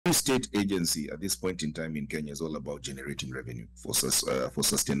every state agency at this point in time in Kenya is all about generating revenue for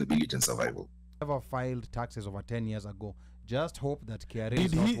sustainability and survival. Never filed taxes over 10 years ago. Just hope that KRA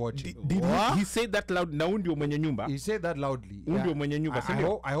is not watching. Did he say that loud? Na ndio mwenye nyumba. He said that loudly. Ndio mwenye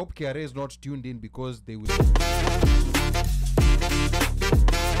nyumba. I hope KRA is not tuned in because they will.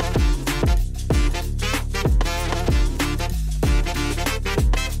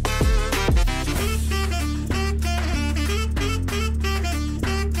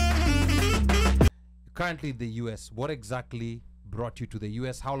 Currently in the US, what exactly brought you to the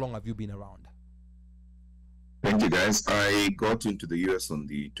US? How long have you been around? Thank you, guys. I got into the US on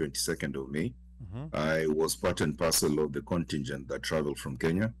the 22nd of May. I was part and parcel of the contingent that traveled from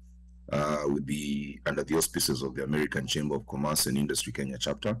Kenya under the auspices of the American Chamber of Commerce and Industry Kenya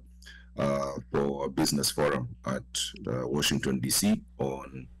chapter for a business forum at Washington, D.C.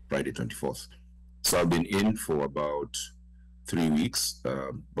 on Friday 24th. So I've been in for about 3 weeks,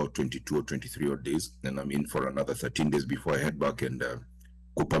 about 22 or 23 odd days, and I'm in for another 13 days before I head back and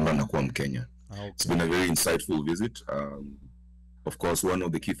kupambana kwa Kenya. Okay. It's been a very insightful visit. Of course, one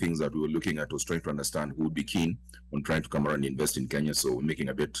of the key things that we were looking at was trying to understand who would be keen on trying to come around and invest in Kenya, so we're making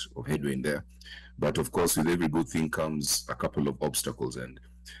a bit of headway in there. But of course, with every good thing comes a couple of obstacles, and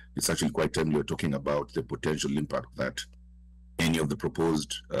it's actually quite timely we're talking about the potential impact that any of the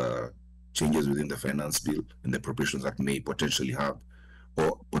proposed changes within the finance bill and the Appropriations Act may potentially have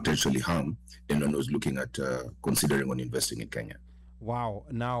or potentially harm anyone who's looking at considering on investing in Kenya. Wow!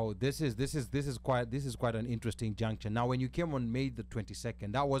 Now this is quite an interesting junction. Now, when you came on May the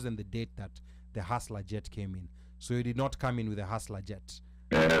 22nd, that wasn't the date that the Hustler jet came in. So you did not come in with the Hustler jet.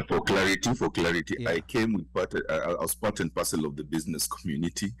 For clarity, yeah. I came with I was part and parcel of the business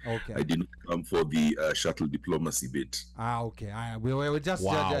community. Okay. I didn't come for the shuttle diplomacy bit. Okay. We were just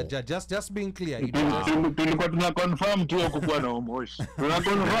being clear. Tulikuwa tuna confirm tu kukuwa na umoshi. Tuna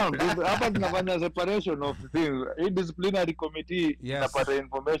confirm hapa tunafanya separation of things. A disciplinary committee inapata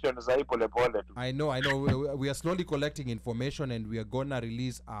information za pole pole tu. I know. We are slowly collecting information and we are gonna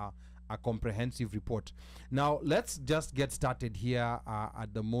release a comprehensive report. Now let's just get started here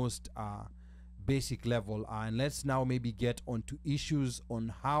at the most basic level, and let's now maybe get onto issues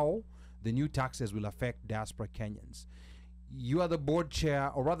on how the new taxes will affect diaspora Kenyans. You are the board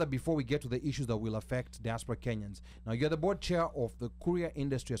chair, or rather before we get to the issues that will affect diaspora Kenyans, now you're the board chair of the Courier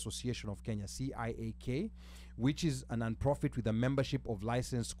Industry Association of Kenya, CIAK, which is a non-profit with a membership of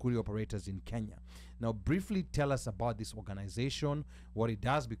licensed courier operators in Kenya. Now, briefly tell us about this organization, what it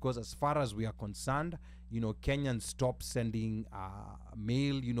does, because as far as we are concerned, Kenyans stop sending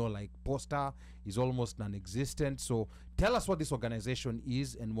mail, like posta is almost non-existent. So tell us what this organization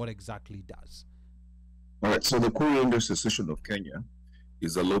is and what exactly it does. All right, so the Courier Industry Association of Kenya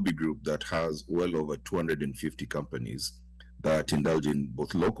is a lobby group that has well over 250 companies that indulge in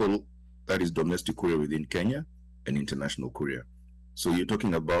both local, that is domestic courier within Kenya, and international courier. So you're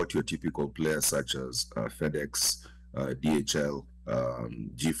talking about your typical players such as FedEx, DHL,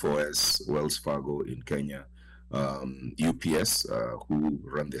 G4S, Wells Fargo in Kenya, UPS, who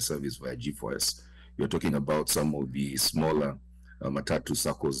run their service via G4S. You're talking about some of the smaller matatu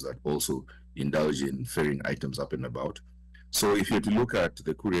circles that also indulge in ferrying items up and about. So if you're to look at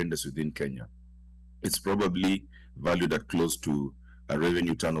the courier industry within Kenya, it's probably valued at close to a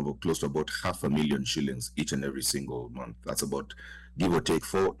revenue turnover close to about 500,000 shillings each and every single month. That's about, give or take,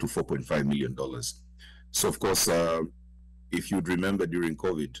 $4 to $4.5 million. So of course, if you'd remember during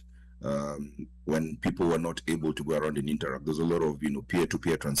COVID, when people were not able to go around and interact, there's a lot of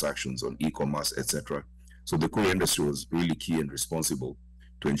peer-to-peer transactions on e-commerce, etc. So the courier industry was really key and responsible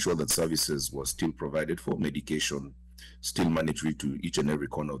to ensure that services were still provided for, medication still mandatory to each and every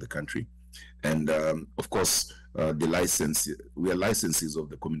corner of the country. And of course, we are licensees of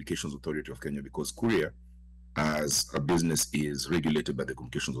the Communications Authority of Kenya, because courier as a business is regulated by the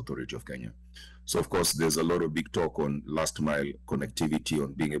Communications Authority of Kenya. So of course, there's a lot of big talk on last mile connectivity,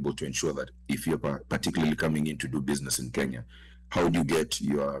 on being able to ensure that if you're particularly coming in to do business in Kenya, how do you get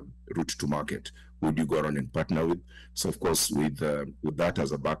your route to market? Who do you go around and partner with? So of course, with that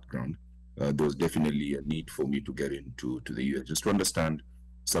as a background, there was definitely a need for me to get into the US, just to understand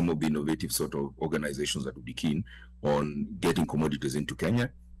some of the innovative sort of organizations that would be keen on getting commodities into Kenya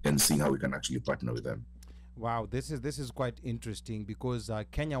and seeing how we can actually partner with them. Wow, this is quite interesting, because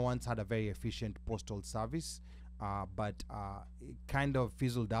Kenya once had a very efficient postal service, but it kind of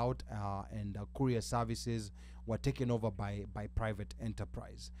fizzled out, and courier services were taken over by private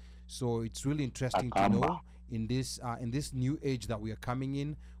enterprise. So it's really interesting to know in this new age that we are coming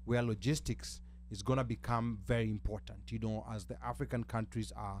in, where logistics is going to become very important, you know, as the African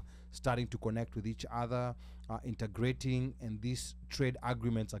countries are starting to connect with each other, integrating, and these trade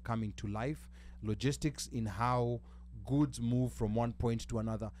agreements are coming to life. Logistics in how goods move from one point to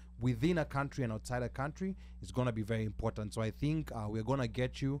another within a country and outside a country is going to be very important. So I think we're going to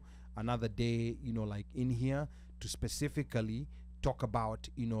get you another day, you know, like in here to specifically talk about,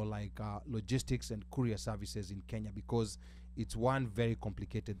 you know, like logistics and courier services in Kenya, because it's one very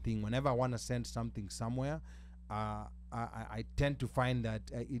complicated thing. Whenever I want to send something somewhere, I tend to find that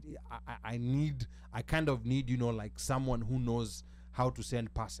I kind of need, you know, like someone who knows how to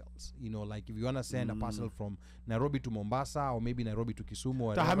send parcels. You know, like if you want to send a parcel from Nairobi to Mombasa, or maybe Nairobi to Kisumu,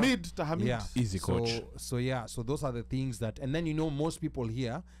 or Tahamid. yeah. Easy coach. So yeah, so those are the things that, and then, you know, most people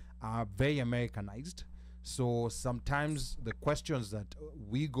here are very Americanized. So sometimes the questions that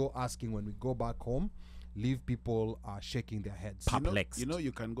we go asking when we go back home leave people shaking their heads. Perplexed. You know,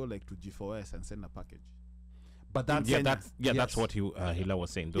 you can go like to G4S and send a package. But that's that's what Hila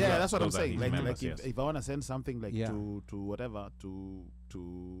was saying. That's what I'm those are saying. his Like members, if I want to send something like Yeah. to whatever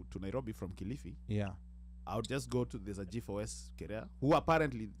to Nairobi from Kilifi, yeah. I would just go to, there's a G4S carrier who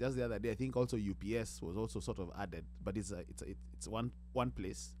apparently just the other day, I think also UPS was also sort of added, but it's one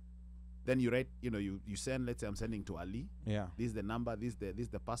place. Then you write, you know, you send, let's say I'm sending to Ali. Yeah. This is the number, this is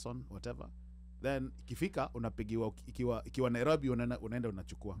the person, whatever. Then ikifika unapigiwa, ikiwa Nairobi unaenda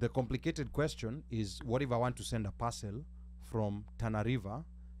unachukua. The complicated question is, what if I want to send a parcel from Tana River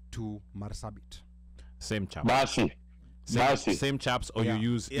to Marsabit? Same chap. Basi. Same chaps, or Yeah.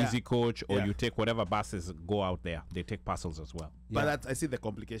 you use Yeah. Easy Coach, or Yeah. you take whatever buses go out there. They take parcels as well. But Yeah. that's, I see the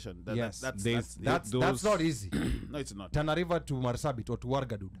complication. Yes. That's That's not easy. no, it's not. Tana River to Marsabit or to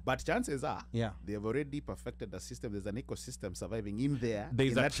Wargadud. But chances are, Yeah. they have already perfected the system. There's an ecosystem surviving in there.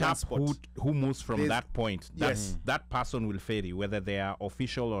 There's in a that chap transport. who moves from There's- that point. Yes. That person will ferry, whether they are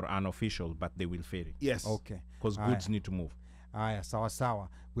official or unofficial, but they will ferry. Yes. Okay. Because goods need to move. Aya, sawa sawa.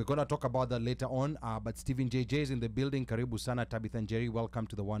 We're going to talk about that later on. But Stephen JJ is in the building. Karibu sana, Tabitha and Jerry. Welcome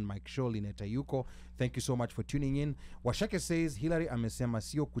to the One Mic Show. Lineta Yuko. Thank you so much for tuning in. Washake says, Hillary amesema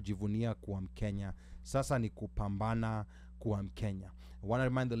sio kujivunia kuwa Mkenya. Sasa ni kupambana kuwa Mkenya. I want to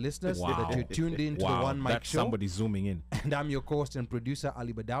remind the listeners that you're tuned in to the One Mic That's Show. somebody zooming in. And I'm your co-host and producer,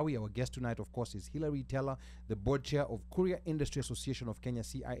 Ali Badawi. Our guest tonight, of course, is Hillary Teller, the board chair of Courier Industry Association of Kenya,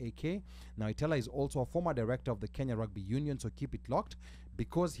 CIAK. Now, Teller is also a former director of the Kenya Rugby Union, so keep it locked,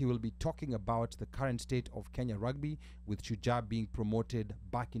 because he will be talking about the current state of Kenya Rugby, with Shujaa being promoted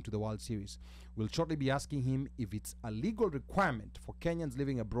back into the World Series. We'll shortly be asking him if it's a legal requirement for Kenyans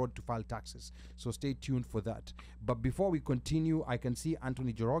living abroad to file taxes. So stay tuned for that. But before we continue, I can see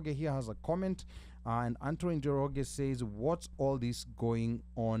Anthony Joroge here has a comment. And Anthony Joroge says, what's all this going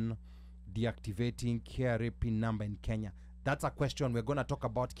on deactivating KRA PIN number in Kenya? That's a question. We're going to talk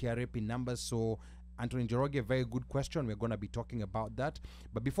about KRA PIN numbers. So Anthony Joroge, very good question. We're going to be talking about that.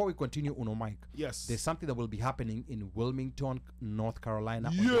 But before we continue, Uno Mike, Yes. there's something that will be happening in Wilmington, North Carolina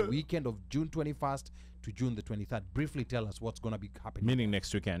on the weekend of June 21st to June the 23rd. Briefly tell us what's going to be happening. Meaning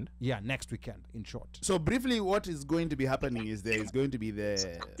next weekend. Yeah, next weekend, in short. So briefly, what is going to be happening is there is going to be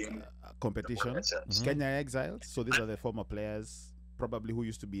the competition. Kenya Exiles. So these are the former players, probably who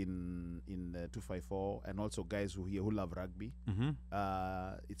used to be in 254, and also guys who love rugby.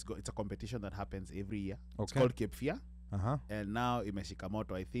 It's a competition that happens every year. It's Okay. called Cape Fear. Uh-huh. And now imeshika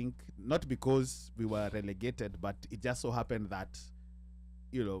moto, I think, not because we were relegated, but it just so happened that,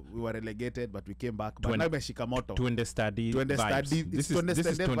 you know, we were relegated, but we came back. But now imeshika moto. To understudy To understudy, vibes. it's This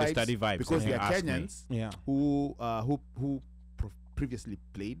is to understudy vibes. because if we you are ask me. Kenyans Yeah. who previously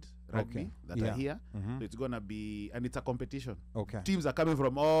played rugby Okay. that Yeah. are here. Mhm. So it's gonna be, and it's a competition. Okay. Teams are coming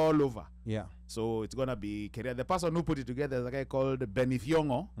from all over. Yeah. So it's gonna be career. The person who put it together is a guy called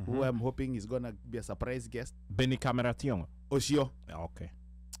Benifiongo, who I'm hoping is gonna be a surprise guest. Benny Camerationg. Oshio. Okay.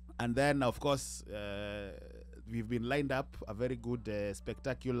 And then, of course, we've been lined up a very good,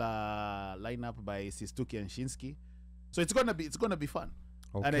 spectacular lineup by Sistuki and Shinsky. So it's gonna be fun.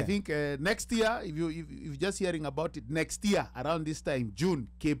 Okay. And I think next year, if you're just hearing about it, next year around this time, June,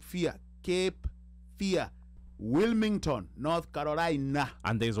 Cape Fear, Wilmington, North Carolina.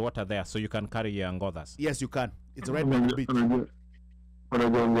 And there's water there, so you can carry your angothas. Yes, you can. It's right by the beach.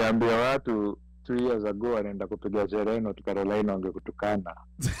 Unajua ungeambia watu 2 years ago wanaenda kupiga sherehe North Carolina wangekutukana.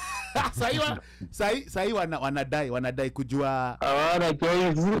 Sahi wanadai kujua.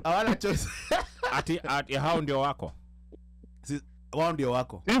 Hawana choice. ati hao ndio wako. Wao ndio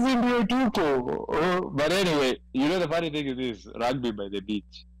wako. Sisi ndio tuko. But anyway, you know the funny thing is this, rugby by the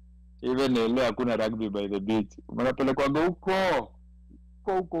beach. Even leo hakuna rugby by the beach. Mnapelekwa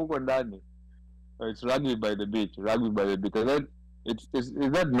huko ndani. It's rugby by the beach. And then it's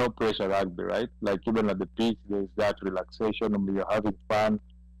that no pressure rugby, right? Like even at the pitch, there's that relaxation, and you're having fun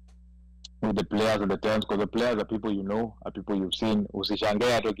with the players and the terms, because the players are people you know, are people you've seen.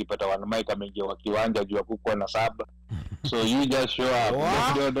 Usishangae hata ukipata wanamai ameingia kwa kiwanja juu ya kukuwa na saba. So you just show up.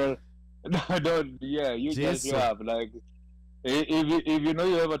 You just show up. Like if you know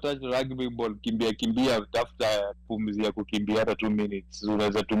you ever touch rugby ball, kimbia tafuta pumzi ya kukimbia hata 2 minutes.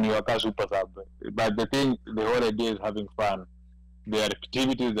 Unaweza tumiwa kama super sub. But the whole idea is having fun. There are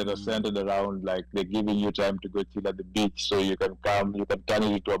activities that are centered around, like they're giving you time to go chill at the beach, so you can come, you can turn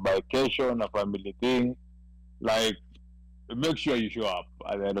it into a vacation, a family thing. Like, make sure you show up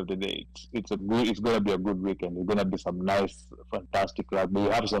at the end of the day. It's gonna be a good weekend. It's gonna be some nice, fantastic rugby. You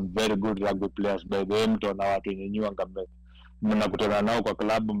have some very good rugby players by the end. Na watu wenye nyua ngambe mnakutana nao kwa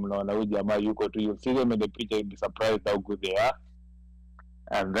klabu, mnaona huyu jamaa yuko tu, you'll see them in the picture, you'll be surprised how good they are.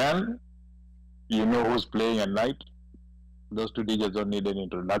 And then you know who's playing at night. Those two DJs don't need any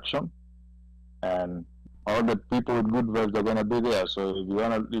introduction, and all the people with good vibes are gonna be there. So if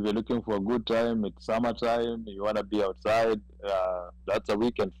you're looking for a good time, it's summertime, you wanna be outside, that's a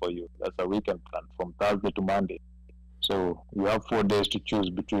weekend for you. That's a weekend plan from Thursday to Monday. So you have 4 days to choose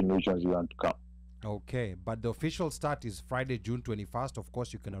between which ones you want to come. Okay, but the official start is Friday, June 21st. Of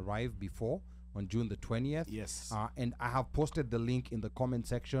course, you can arrive before on June the 20th. Yes. And I have posted the link in the comment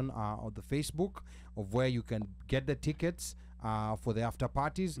section of the Facebook of where you can get the tickets for the after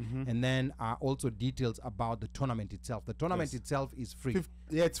parties, and then also details about the tournament itself. The tournament itself is free.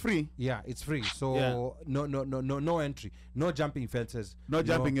 Yeah, it's free. Yeah, it's free. So no entry, no jumping fences. No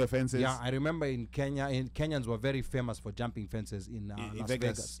jumping your fences. Yeah, I remember in Kenya, Kenyans were very famous for jumping fences in Las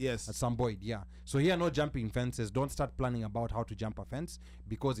Vegas. Yes. At some point, yeah. So here, no jumping fences. Don't start planning about how to jump a fence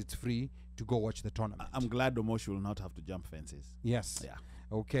because it's free to go watch the tournament. I'm glad Omosh will not have to jump fences. Yes. Yeah.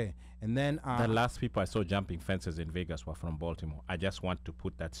 Okay. And then the last people I saw jumping fences in Vegas were from Baltimore. I just want to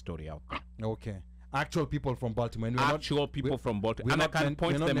put that story out there. Okay. Actual people from Baltimore. And people from Baltimore. And I can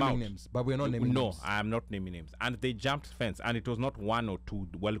point them out. Names, but we're not naming names. No, I am not naming names. And they jumped fence, and it was not 1 or 2.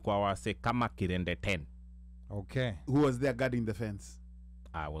 Walikuwa say kama kirende 10. Okay. Who was there guarding the fence?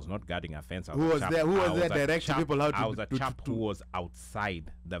 I was not guarding a fence. Who was there directing people how to... I was a chap who was outside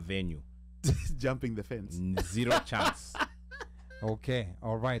the venue. Jumping the fence. Zero chance. Okay.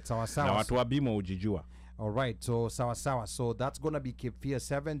 All right. Sawa sawa. Na watu wa bima ujijua. All right. So sawa sawa. So that's going to be Cape Fear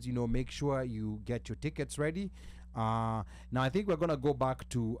 7s. You know, make sure you get your tickets ready. Now I think we're going to go back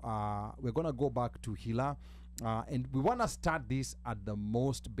to Hila. And we want to start this at the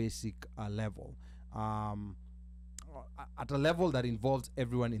most basic level. At a level that involves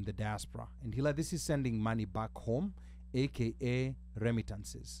everyone in the diaspora. And Hila, this is sending money back home, aka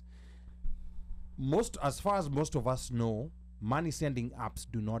remittances. As far as most of us know, money sending apps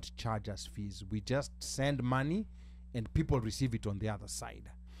do not charge us fees. We just send money and people receive it on the other side.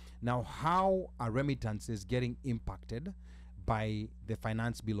 Now, how are remittances getting impacted by the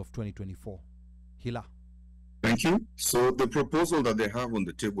finance bill of 2024? Hila. Thank you. So the proposal that they have on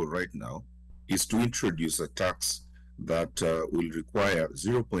the table right now is to introduce a tax that will require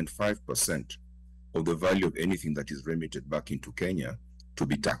 0.5% of the value of anything that is remitted back into Kenya to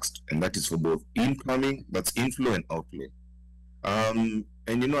be taxed. And that is for both incoming, that's inflow and outflow. And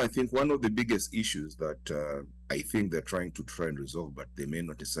you know, I think one of the biggest issues that I think they're trying and resolve, but they may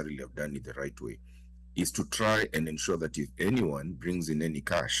not necessarily have done it the right way, is to try and ensure that if anyone brings in any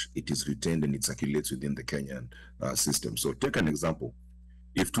cash, it is retained and it circulates within the Kenyan system. So take an example.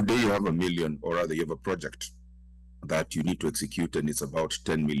 If today you have $1 million, or rather you have a project that you need to execute and it's about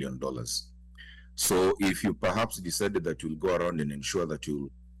 $10 million. So if you perhaps decided that you'll go around and ensure that you'll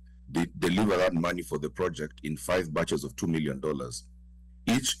deliver that money for the project in 5 batches of $2 million,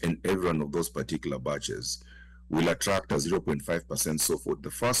 each and every one of those particular batches will attract a 0.5%. So for the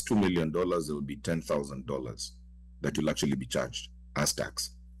first $2 million, there will be $10,000 that will actually be charged as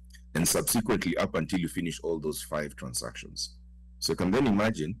tax. And subsequently, up until you finish all those 5 transactions. So you can then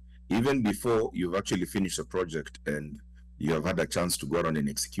imagine, even before you've actually finished a project and you have had a chance to go around and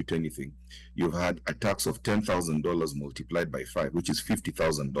execute anything, you've had a tax of $10,000 multiplied by 5, which is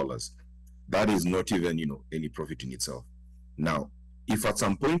 $50,000. That is not even, you know, any profit in itself. Now, if at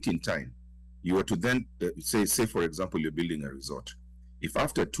some point in time, you were to then say, for example, you're building a resort. If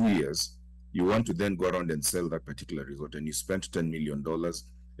after 2 years, you want to then go around and sell that particular resort and you spent $10 million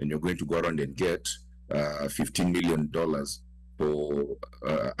and you're going to go around and get $15 million for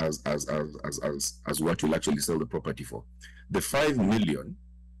as what you'll actually sell the property for. The $5 million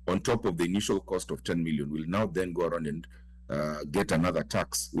on top of the initial cost of $10 million will now then go around and get another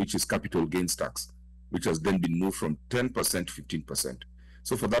tax, which is capital gains tax, which has then been moved from 10% to 15%.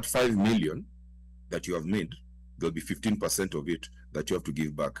 So for that $5 million that you have made, there'll be 15% of it that you have to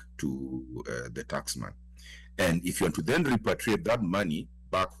give back to the taxman. And if you want to then repatriate that money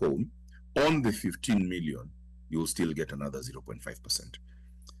back home, on the 15 million, you'll still get another 0.5%.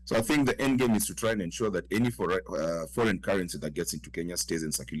 So I think the end game is to try and ensure that any foreign currency that gets into Kenya stays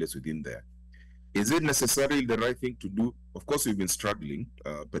and circulates within there. Is it necessarily the right thing to do? Of course, we've been struggling,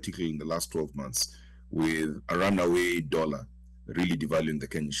 particularly in the last 12 months, with a runaway dollar really devaluing the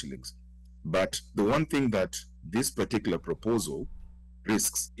Kenyan shillings. But the one thing that this particular proposal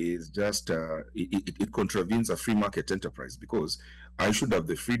risks is just it contravenes a free market enterprise, because I should have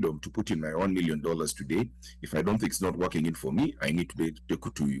the freedom to put in my $1 million today. If I don't think it's not working in for me, I need to take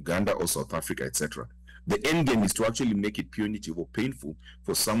it to Uganda or South Africa, etc. The end game is to actually make it punitive or painful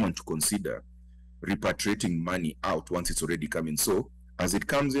for someone to consider repatriating money out once it's already coming. So as it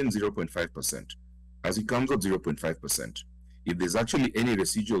comes in, 0.5%. As it comes out, 0.5%. If there's actually any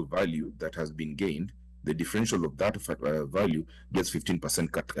residual value that has been gained, the differential of that value gets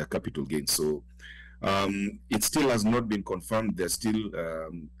 15% capital gain. So it still has not been confirmed. They still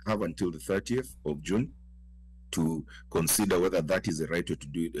have until the 30th of June to consider whether that is the right way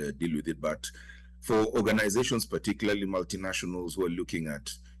to deal with it. But for organizations, particularly multinationals who are looking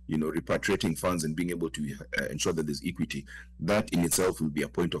at repatriating funds and being able to ensure that there's equity, that in itself will be a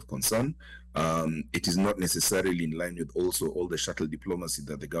point of concern. It is not necessarily in line with also all the shuttle diplomacy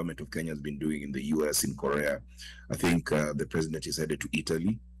that the government of Kenya has been doing in the US, in Korea. I think the president is headed to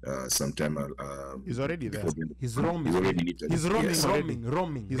Italy sometime. He's already there. He's roaming. He's already in Italy. He's roaming, Yes.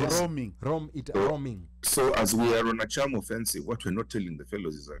 roaming. He's Yes. roaming. Roaming. So as we are on a charm offensive, what we're not telling the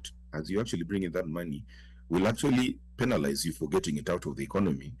fellows is that as you actually bring in that money, we'll actually penalize you for getting it out of the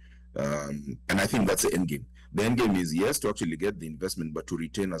economy. And I think that's the end game. The end game is, yes, to actually get the investment, but to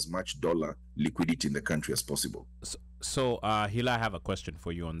retain as much dollar liquidity in the country as possible. So Hila, I have a question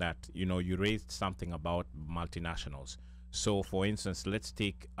for you on that. You raised something about multinationals. So, for instance, let's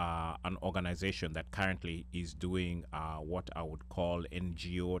take an organization that currently is doing what I would call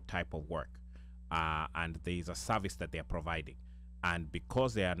NGO type of work. And there is a service that they're providing. And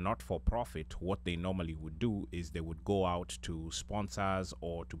because they are not for profit, what they normally would do is they would go out to sponsors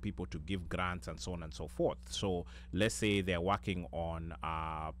or to people to give grants and so on and so forth. So let's say they're working on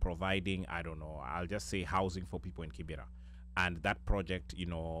providing, I don't know, I'll just say housing for people in Kibera. And that project,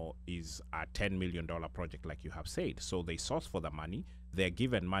 is a $10 million project, like you have said. So they source for the money. They're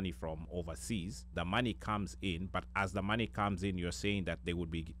given money from overseas. The money comes in, but as the money comes in, you're saying that they would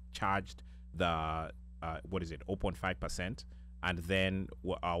be charged the, 0.5%. And then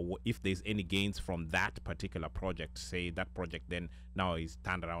if there's any gains from that particular project, say that project then now is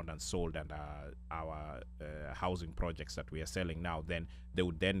turned around and sold, and our housing projects that we are selling now, then they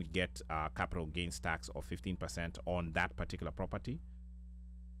would then get capital gains tax of 15% on that particular property?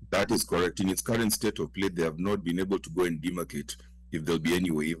 That is correct. In its current state of play, they have not been able to go and demarcate if there'll be any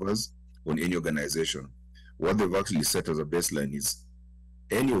waivers on any organization. What they've actually set as a baseline is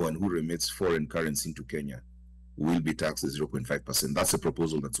anyone who remits foreign currency into Kenya will be taxed at 0.5%. That's a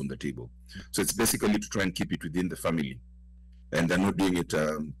proposal that's on the table. So it's basically to try and keep it within the family. And they're not doing it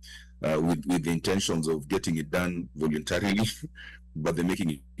with the intentions of getting it done voluntarily, but they're making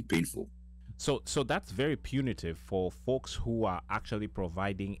it painful. So that's very punitive for folks who are actually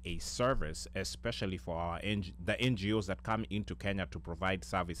providing a service, especially for the NGOs that come into Kenya to provide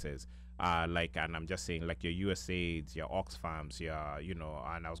services. And I'm just saying, like your USAIDs, your Oxfams, your,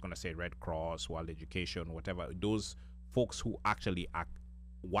 and I was going to say Red Cross, World Education, whatever, those folks who actually are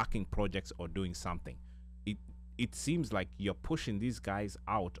working projects or doing something. It seems like you're pushing these guys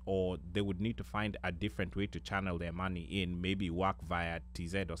out, or they would need to find a different way to channel their money in, maybe work via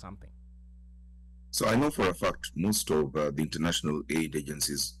TZ or something. So I know for a fact most of the international aid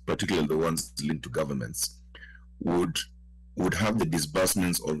agencies, particularly the ones linked to governments, would have the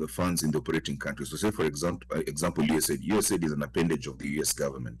disbursements of the funds in the operating countries. So say, for example, USAID. USAID is an appendage of the US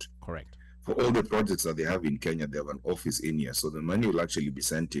government. Correct. For all the projects that they have in Kenya, they have an office in here. So the money will actually be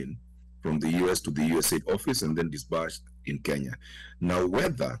sent in from the US to the USAID office and then disbursed in Kenya. Now,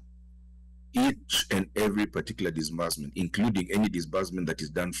 whether each and every particular disbursement, including any disbursement that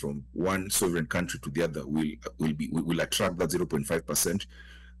is done from one sovereign country to the other, will attract that 0.5%,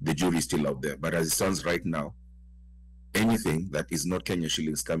 the jury is still out there. But as it stands right now, anything that is not Kenya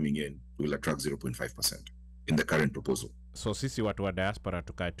shillings coming in will attract 0.5% in the current proposal. So sisi watu wa diaspora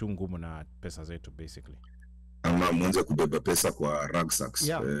tukae tu ngumu na pesa zetu basically. Ama mwanza kubeba pesa kwa rucksacks.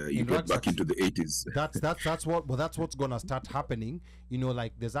 You get back into the 80s. That's what's gonna start happening.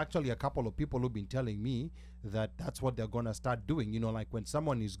 Like there's actually a couple of people who've been telling me that that's what they're gonna start doing. Like when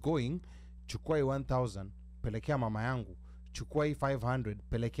someone is going, chukua 1,000, pelekea mama yangu. chukua hii 500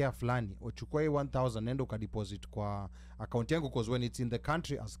 pelekea fulani, or chukua hii 1000 nenda ukadeposit kwa account yangu, because when it's in the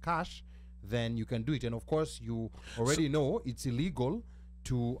country as cash, then you can do it. And of course you already know it's illegal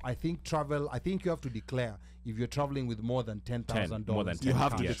to, I think you have to declare if you're traveling with more than $10,000. You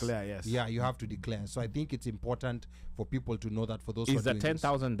have to declare, yes. Yeah, you have to declare. So I think it's important for people to know that. For those is the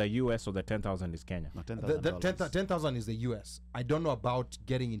 10,000 the US or the 10,000 is Kenya? No, the 10,000 is the US. I don't know about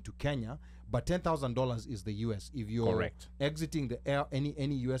getting into Kenya, but $10,000 is the US. If you're exiting the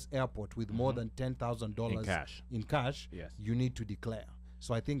any US airport with more than $10,000 in cash, yes, you need to declare.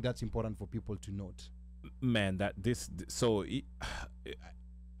 So I think that's important for people to note. Man, that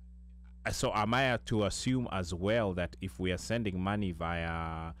so am I to assume as well that if we are sending money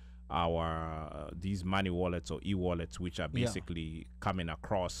via our these money wallets or e-wallets, which are basically coming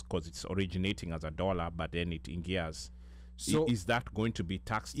across because it's originating as a dollar, but then it ingears, so is that going to be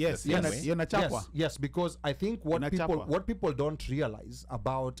taxed? Yes, yes, because I think what people don't realize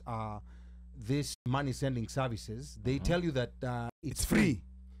about this money sending services, they tell you that it's free.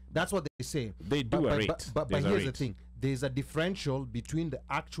 That's what they say. They do a rate. But here's the thing. There's a differential between the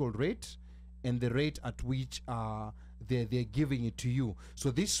actual rate and the rate at which they're giving it to you.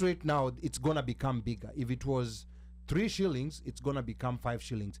 So this rate now, it's going to become bigger. If it was 3 shillings, it's going to become 5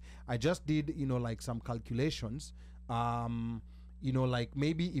 shillings. I just did, like some calculations. Like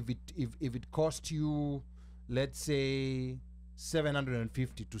maybe if it cost you, let's say,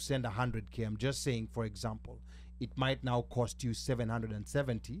 750 to send 100K, I'm just saying, for example, it might now cost you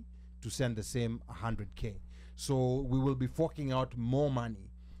 770 to send the same 100K. So we will be forking out more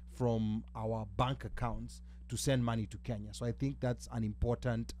money from our bank accounts to send money to Kenya. So I think that's an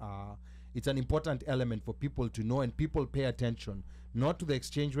important, it's an important element for people to know, and people pay attention, not to the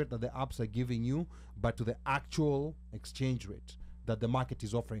exchange rate that the apps are giving you, but to the actual exchange rate that the market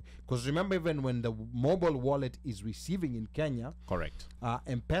is offering. Because remember, even when the mobile wallet is receiving in Kenya, correct,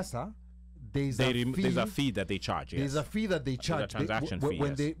 M-Pesa, there's a fee that they charge. There's a fee that they charge. A transaction fee.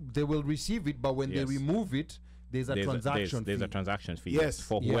 When they will receive it, but when they remove it, there's a transaction fee. There's a transaction fee. Yes,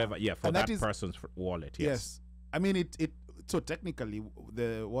 for whoever. Yeah, for that person's wallet. Yes. I mean, it. So technically,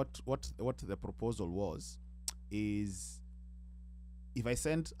 what the proposal was is, if I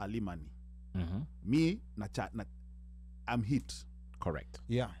send Ali money, me I'm hit. Correct.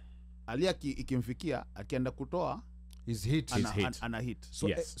 Yeah. Ali ikimfikia akienda kutoa, is hit. And a hit. So,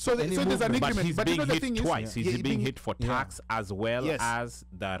 yes. So there's an increment. But he's being hit twice. He's being hit for tax as well as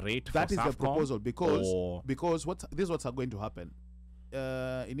the rate for that is Safcom, the proposal, because this is what's going to happen.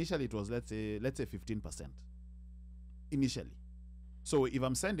 Initially it was let's say 15% initially. So if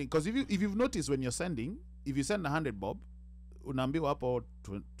I'm sending, because if you've noticed, when you're sending, if you send 100 bob, unaambiwa hapo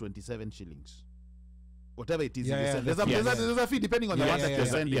 27 shillings. Whatever it is, there's a fee depending on the one that you're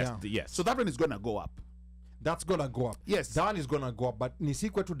sending. Yes. So that one is gonna go up. That's gonna go up. Yes, that one is gonna go up. But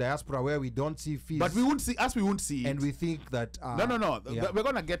Nisikwe to diaspora, where we don't see fees, but we won't see it, and we think that no, we're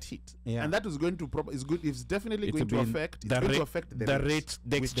gonna get hit, and that is going to is good. It's definitely going to affect the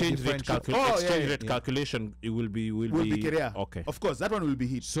exchange rate calculation. It will be KRA. Okay, of course that one will be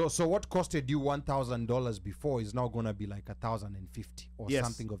hit. So what costed you $1,000 before is now gonna be like 1,050 or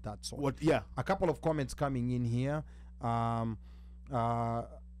something of that sort. A couple of comments coming in here.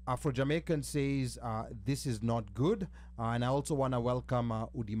 Afro-Jamaican says, this is not good. And I also want to welcome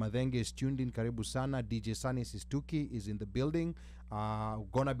Udimadhenge is tuned in. Karibu sana. DJ Sani Sistuki is in the building.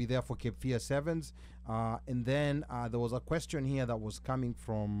 Gonna be there for Cape Fear 7s. And then there was a question here that was coming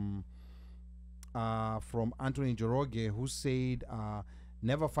from Anthony Joroge, who said,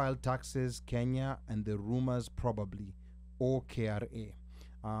 never file taxes, Kenya, and the rumors probably, or KRA.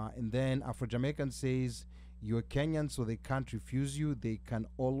 And then Afro-Jamaican says, you're Kenyan, so they can't refuse you. They can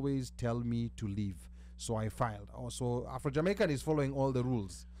always tell me to leave. So I filed. Also, Afro-Jamaican is following all the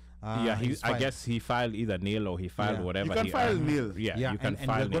rules. I guess he filed either nil or he filed whatever. You can file nil. You can and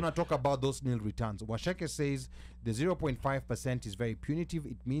file we're going to talk about those nil returns. Washeke says the 0.5% is very punitive.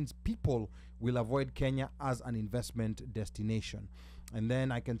 It means people will avoid Kenya as an investment destination. And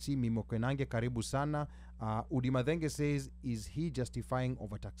then I can see Mimokwenange Karibu Sana. Udimadhenge says, is he justifying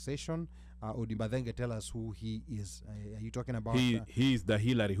overtaxation? Udimadhenge, tell us who he is. Are you talking about? He is the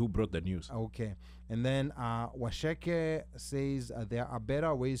Hillary who brought the news. Okay. And then Washeke says there are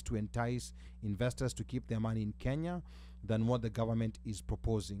better ways to entice investors to keep their money in Kenya than what the government is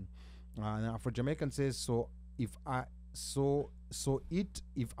proposing. Afro-Jamaican says, if I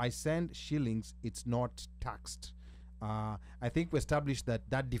send shillings, it's not taxed. I think we established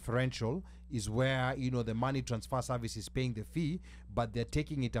that differential is where the money transfer service is paying the fee, but they're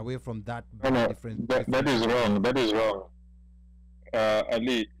taking it away from that difference. That is wrong. That is wrong.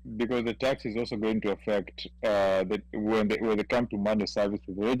 Ali, because the tax is also going to affect when they come to money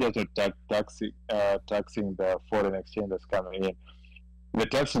services, they're just not taxing the foreign exchange that's coming in. The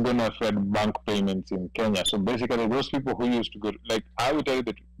tax is going to affect bank payments in Kenya. So basically, those people who used to go, like I would tell you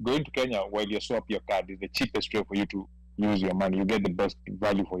that going to Kenya while you swap your card is the cheapest way for you to use your money. You get the best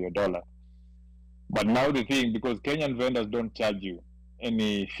value for your dollar. But now the thing, because Kenyan vendors don't charge you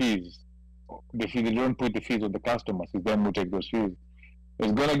any fees, they don't put the fees on the customers, it's them who take those fees.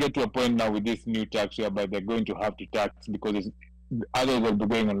 It's going to get to a point now with this new tax whereby they're going to have to tax because others will be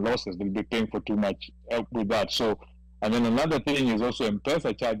going on losses. They'll be paying for too much help with that. So, and then another thing is also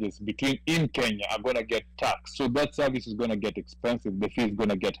M-Pesa charges in Kenya are going to get taxed. So that service is going to get expensive. The fee is going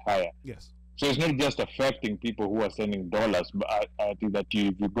to get higher. Yes. So it's not just affecting people who are sending dollars, but I think that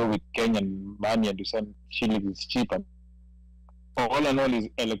if you go with Kenyan money and you send shillings, it's cheaper. All in all, is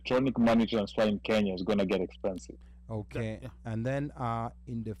electronic money transfer in Kenya is going to get expensive. Okay, yeah. And then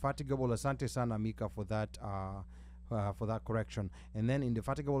Indefatigable, asante sana Mika for that correction. And then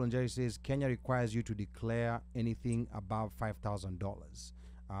Indefatigable and Jerry says Kenya requires you to declare anything above $5,000.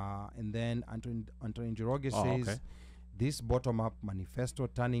 And then Anton Njoroge says, okay, this bottom-up manifesto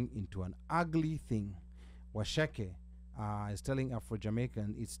turning into an ugly thing. Washeke is telling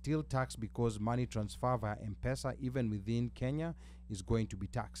Afro-Jamaican it's still taxed because money transfer via M-Pesa, even within Kenya, is going to be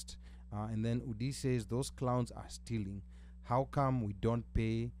taxed. And then Udi says those clowns are stealing. How come we don't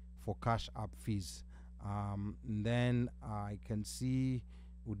pay for cash app fees? And then I can see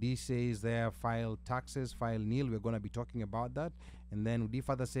Udi says there, file taxes, file nil. We're going to be talking about that. And then Udi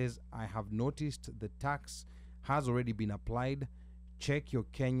further says, I have noticed the tax has already been applied. Check your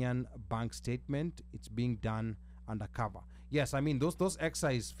Kenyan bank statement. It's being done undercover. Yes, I mean those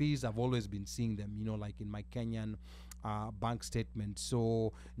excise fees, I've always been seeing them, you know, like in my Kenyan bank statement.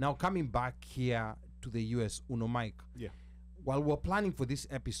 So now coming back here to the US, Uno Mike. Yeah. While we're planning for this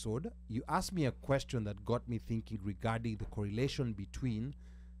episode, you asked me a question that got me thinking regarding the correlation between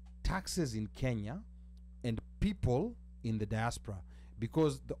taxes in Kenya and people in the diaspora.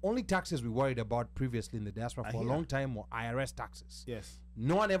 Because the only taxes we worried about previously in the diaspora for a long time were IRS taxes. Yes.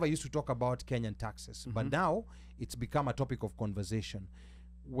 No one ever used to talk about Kenyan taxes. But now it's become a topic of conversation.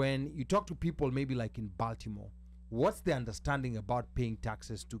 When you talk to people maybe like in Baltimore, what's the understanding about paying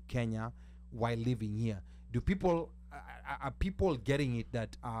taxes to Kenya while living here? Do people are people getting it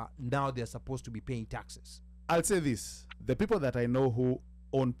that now they're supposed to be paying taxes? I'll say this. The people that I know who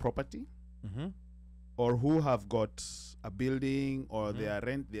own property or who have got a building or their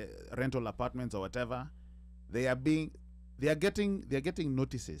rental apartments or whatever, they are getting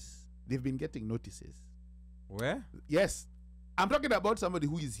notices. They've been getting notices. Where? Yes. I'm talking about somebody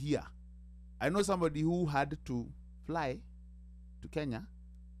who is here. I know somebody who had to fly to Kenya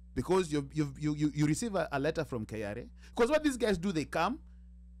because you receive a letter from KRA. Because what these guys do, they come,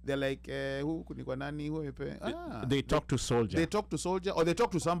 they're like, they talk to soldier. They talk to soldier or they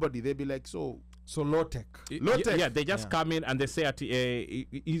talk to somebody. They be like, so low tech. Yeah, they just come in and they say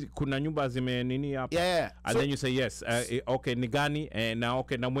kuna nyumba zime nini hapa. Yeah. And then you say yes. Okay, ni gani? Na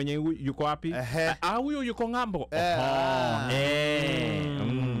okay, na mwenye yuko wapi? Huyo yuko ngambo.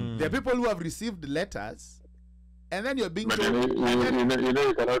 There are people who have received letters and then you're being told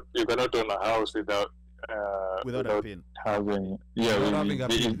you cannot own a house without a pin. Having they don't need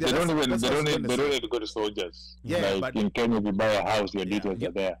to go to soldiers. Yeah, like in Kenya, if you buy a house, your details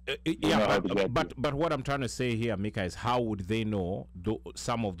are there. But what I'm trying to say here, Mika, is how would they know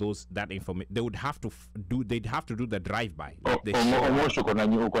some of that information? They would have to they'd have to do the drive-by. Almost uko na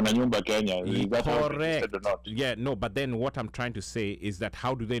nyumba Kenya. Correct. Yeah, no, but then what I'm trying to say is that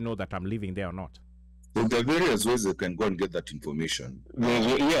how do they know that I'm living there or not? So there are various ways they can go and get that information.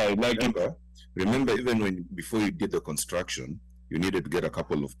 Remember, even before you did the construction, you needed to get a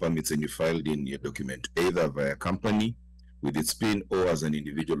couple of permits and you filed in your document, either via company with its PIN or as an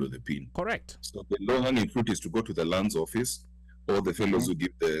individual with the PIN. Correct. So the low-hanging fruit is to go to the lands office or the fellows who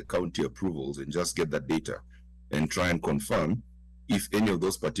give the county approvals and just get that data and try and confirm if any of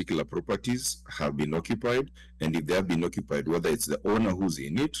those particular properties have been occupied, and if they have been occupied, whether it's the owner who's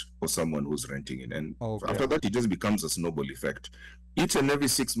in it or someone who's renting it. And after that, it just becomes a snowball effect. Each and every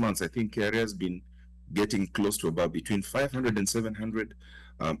 6 months, I think KRA has been getting close to about between 500 and 700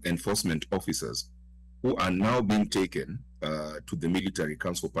 enforcement officers who are now being taken to the military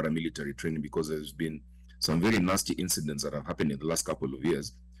camps for paramilitary training, because there's been some very nasty incidents that have happened in the last couple of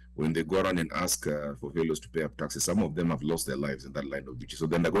years. When they go around and ask for fellows to pay up taxes, some of them have lost their lives in that line of duty. So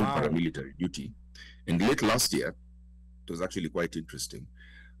then they're going paramilitary duty. And late last year, it was actually quite interesting.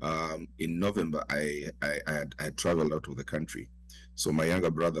 In November, I had traveled out of the country. So my younger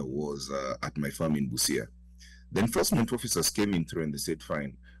brother was at my farm in Busia. The enforcement officers came in through and they said,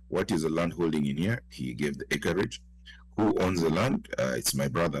 fine, what is the land holding in here? He gave the acreage. Who owns the land? It's my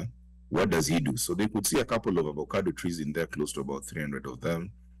brother. What does he do? So they could see a couple of avocado trees in there, close to about 300 of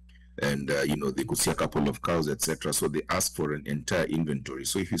them. And, they could see a couple of cows, etc. So they asked for an entire inventory.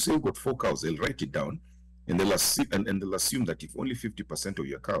 So if you say you've got 4 cows, they'll write it down. And they'll assume that if only 50% of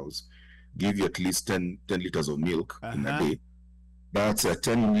your cows give you at least 10 liters of milk in a day, that's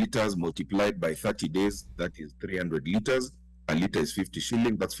 10 liters multiplied by 30 days. That is 300 liters. A liter is 50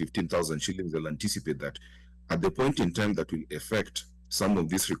 shillings. That's 15,000 shillings. They'll anticipate that. At the point in time that will affect some of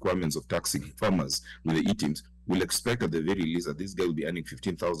these requirements of taxing farmers with the e-teams, we'll expect at the very least that this guy will be earning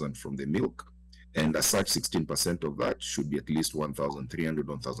 15,000 from the milk. And as such, 16% of that should be at least 1,300,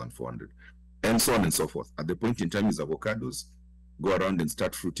 1,400, and so on and so forth. At the point in time, his avocados go around and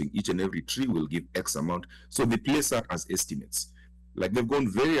start fruiting. Each and every tree will give X amount. So they place that as estimates. Like they've gone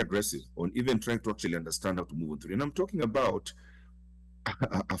very aggressive on even trying to actually understand how to move on through. And I'm talking about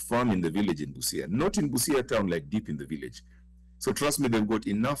a farm in the village in Busia, not in Busia town, like deep in the village. So trust me, they've got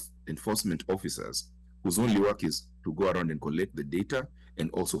enough enforcement officers whose only work is to go around and collect the data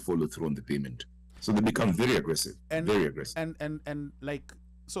and also follow through on the payment. So they become very aggressive, very aggressive. And like,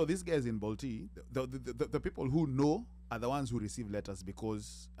 so these guys in Balti, the people who know are the ones who receive letters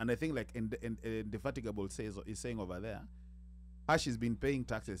because, and I think like Indefatigable is saying over there, Ash has been paying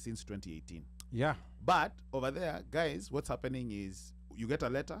taxes since 2018. Yeah. But over there, guys, what's happening is you get a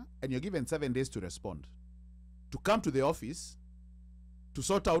letter and you're given 7 days to respond, to come to the office to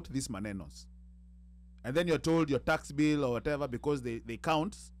sort out these manenos. And then you're told your tax bill or whatever because they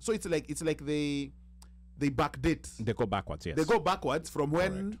count. So it's like they backdate. They go backwards, yes. They go backwards from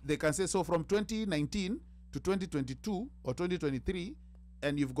when they can say, so from 2019 to 2022 or 2023,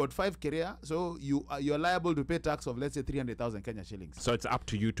 and you've got 5 KRA, so you're liable to pay tax of, let's say, 300,000 Kenya shillings. So it's up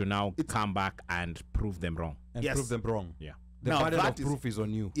to you to now come back and prove them wrong. And prove them wrong. Yeah. The burden of proof is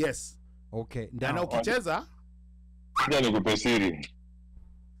on you. Yes. Okay. Now ukicheza,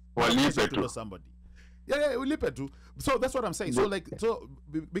 walipe tu somebody. Yeah, ulipe tu. So that's what I'm saying. So like, so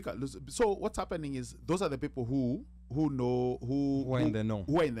what's happening is those are the people who know who are in the know.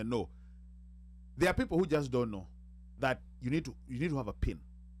 Who are in the know. There are people who just don't know that you need to have a PIN.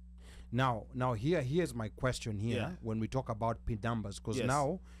 Now here's my question here when we talk about PIN numbers, because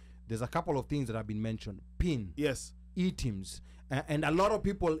now there's a couple of things that have been mentioned. PIN, e-teams, and a lot of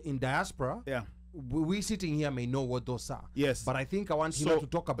people in diaspora, we sitting here may know what those are. Yes. But I think I want him to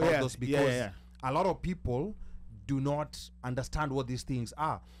talk about those because a lot of people do not understand what these things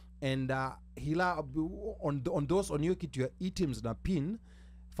are. And Hila, on your kit, your e-teams and PIN,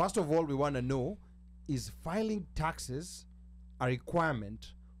 first of all, we want to know, is filing taxes a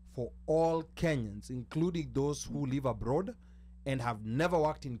requirement for all Kenyans, including those who live abroad and have never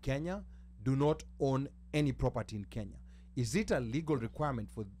worked in Kenya, do not own any property in Kenya? Is it a legal requirement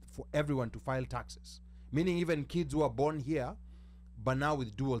for everyone to file taxes? Meaning even kids who are born here, but now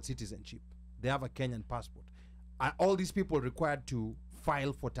with dual citizenship, they have a Kenyan passport. Are all these people required to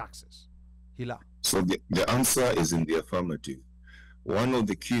file for taxes? Hila. So the answer is in the affirmative. One of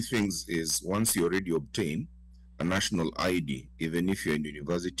the key things is once you already obtain a national ID, even if you're in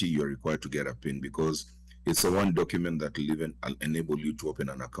university, you're required to get a PIN because it's a one document that will even enable you to open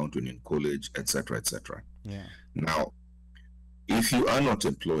an account when in college, etc., etc. Yeah. Now, if you are not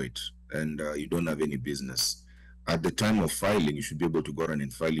employed and you don't have any business, at the time of filing, you should be able to go around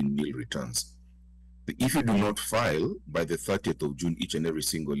and file in nil returns. If you do not file by the 30th of June each and every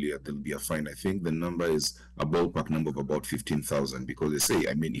single year, there'll be a fine. I think the number is a ballpark number of about 15,000 because they say,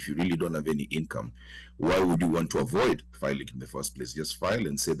 I mean, if you really don't have any income, why would you want to avoid filing in the first place? Just file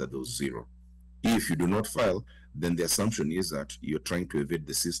and say that there was zero. If you do not file, then the assumption is that you're trying to evade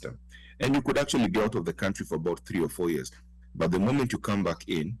the system. And you could actually be out of the country for about 3 or 4 years. But the moment you come back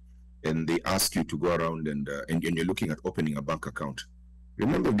in and they ask you to go around and you're looking at opening a bank account,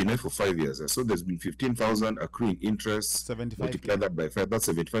 remember, we've been there for 5 years. So there's been 15,000 accruing interest. 75. Multiply that by 5. That's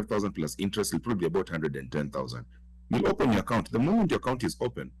 75,000 plus interest. It'll probably be about 110,000. You'll open your account. The moment your account is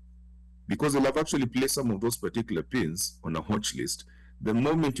open, because they'll have actually placed some of those particular pins on a watch list, the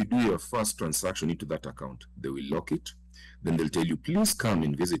moment you do your first transaction into that account, they will lock it. Then they'll tell you, please come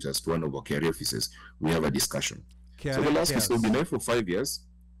and visit us to one of our KRA offices. We have a discussion. So they'll ask you, so we've been there for 5 years.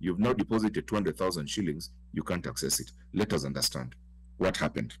 You've now deposited 200,000 shillings. You can't access it. Let us understand what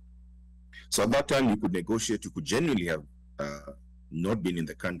happened. So at that time, you could negotiate. You could genuinely have not been in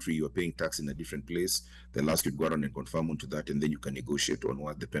the country. You're paying tax in a different place. They'll ask you to go around and confirm onto that, and then you can negotiate on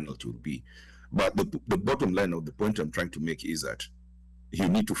what the penalty will be. But the bottom line of the point I'm trying to make is that you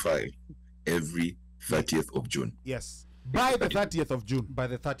need to file every 30th of June. Yes. By the 30th of June. By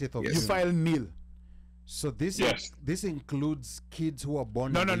the 30th of June. You file nil. So this Yes. this includes kids who are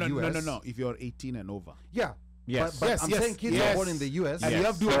born No, in no, the no, US. no, no. If you're 18 and over. Yeah. Yes. But Yes, I'm yes, saying kids who are yes. born in the US And you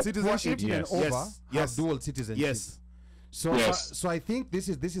have dual who are citizenship. 18 Yes. and over Yes. have Yes. dual citizenship. Yes. So, Yes. so I think this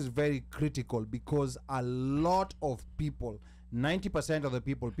is very critical because a lot of people, 90% of the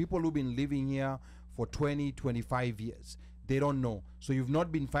people who've been living here for 20, 25 years, they don't know. So you've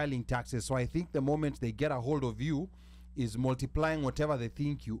not been filing taxes. So I think the moment they get a hold of you is multiplying whatever they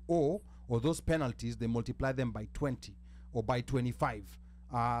think you owe, or those penalties, they multiply them by 20 or by 25.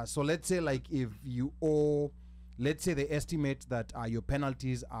 So let's say like if you owe, let's say they estimate that your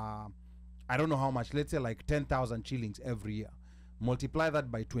penalties are, I don't know how much, let's say like 10,000 shillings every year. Multiply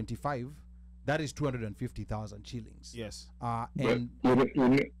that by 25, that is 250,000 shillings. Yes. But And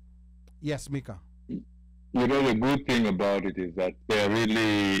you yes, Mika. know, the good thing about it is that they're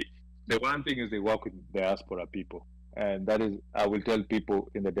really, the one thing is they work with diaspora people. And that is, I will tell people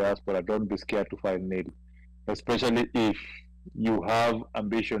in the diaspora, don't be scared to file nil, especially if you have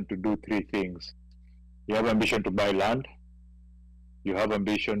ambition to do three things. You have ambition to buy land, you have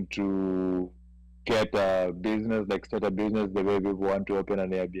ambition to get a business, like start a business the way we want to open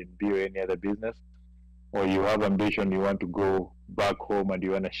an Airbnb or any other business, or you have ambition, you want to go back home and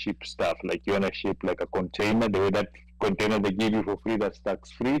you want to ship stuff, like you want to ship like a container, the way that container they give you for free, that's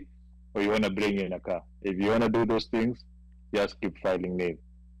tax free, or you want to bring in a car. If you want to do those things, just keep filing nil,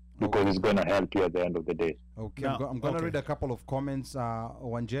 because it's going to help you at the end of the day. Okay, Now, I'm going to okay. read a couple of comments.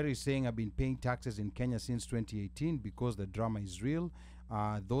 Wanjeri is saying, I've been paying taxes in Kenya since 2018 because the drama is real.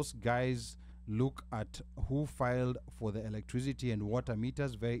 Those guys look at who filed for the electricity and water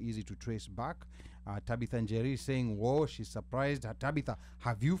meters, very easy to trace back. Tabitha Njeri is saying, whoa, she's surprised. Tabitha,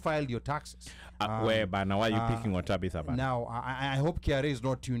 have you filed your taxes? Where, Bana? Why are you picking on Tabitha, Bana? Now, I hope KRA is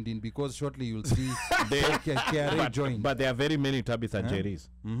not tuned in, because shortly you'll see KRA joined. But there are very many Tabitha Jerry's.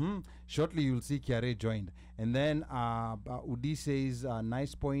 Shortly you'll see KRA joined. And then Udi says,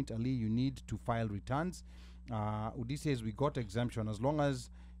 nice point, Ali, you need to file returns. Udi says, we got exemption as long as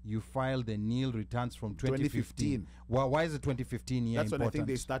you file the nil returns from 2015. Why is the 2015 year That's important? when I think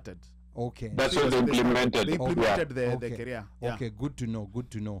they started. Okay. That's what they implemented. They implemented Yeah. the career. Yeah. Okay, good to know. Good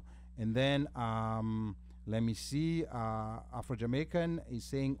to know. And then let me see. Afro Jamaican is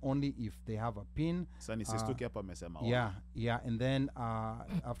saying only if they have a pin. Sani sistuki hapa amesema. Yeah. And then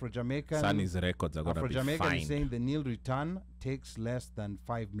Afro Jamaican. Sunny's records are going to Afro be Jamaican is saying fined. the nil return takes less than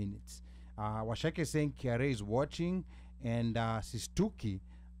 5 minutes. Washake is saying KRA is watching, and Sistuki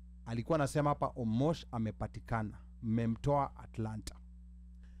alikuwa anasema hapa Omosh amepatikana, memtoa Atlanta.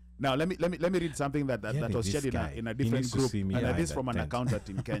 Now let me read something that was this shared guy, in a he different needs to group, see me and live this at from an 10. accountant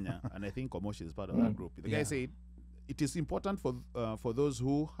in Kenya, and I think Komosh is part of that group. The guy said it is important for those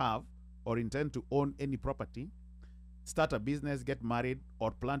who have or intend to own any property, start a business, get married, or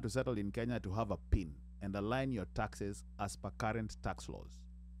plan to settle in Kenya to have a PIN and align your taxes as per current tax laws.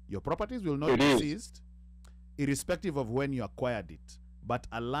 Your properties will not be seized, irrespective of when you acquired it, but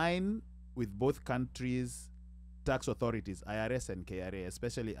align with both countries' tax authorities, IRS and KRA,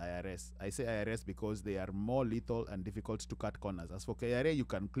 especially IRS. I say IRS because they are more lethal and difficult to cut corners. As for KRA, you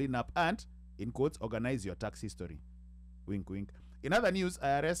can clean up and, in quotes, organize your tax history. Wink, wink. In other news,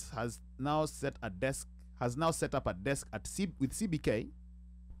 IRS has now set up a desk with CBK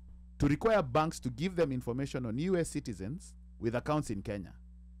to require banks to give them information on US citizens with accounts in Kenya.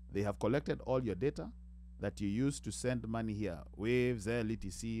 They have collected all your data that you use to send money here, Wave, Zelle,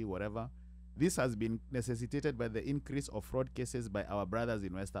 ETC, whatever. This has been necessitated by the increase of fraud cases by our brothers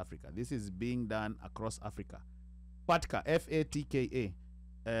in West Africa. This is being done across Africa. FATKA, F-A-T-K-A,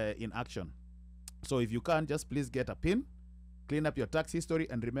 in action. So if you can, just please get a PIN, clean up your tax history,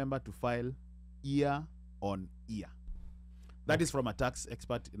 and remember to file year on year. That is from a tax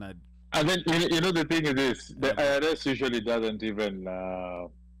expert in a... And then, you know, the thing is this, the IRS usually doesn't even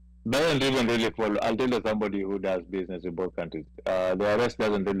really follow. I'll tell you somebody who does business in both countries. The IRS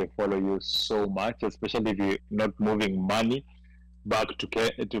doesn't really follow you so much, especially if you're not moving money back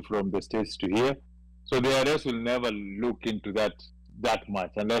from the States to here. So the IRS will never look into that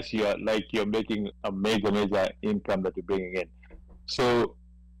much unless you're making a major income that you're bringing in. So,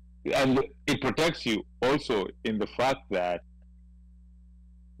 and it protects you also in the fact that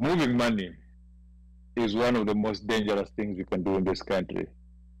moving money is one of the most dangerous things you can do in this country.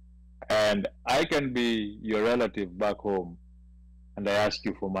 And I can be your relative back home and I ask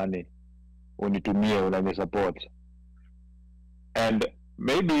you for money, unitumie, unani support. And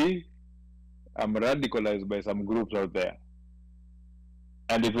maybe I'm radicalized by some groups out there.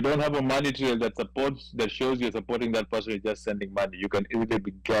 And if you don't have a money trail that shows you're supporting that person, you're just sending money, you can easily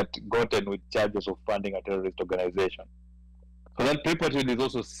be gotten with charges of funding a terrorist organization. So that paper trail is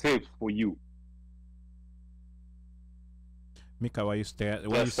also safe for you. Mika, why you Just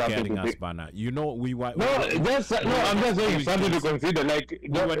something scaring to us, think. Bana? You know, I'm just saying something to consider. Like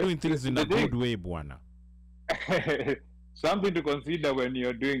we were doing things in a good way, Bwana. Something to consider when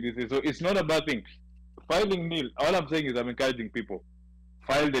you're doing this. So it's not a bad thing. Filing nil. All I'm saying is I'm encouraging people.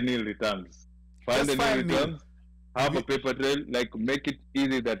 File the nil returns. File the nil returns. Have a paper trail. Like make it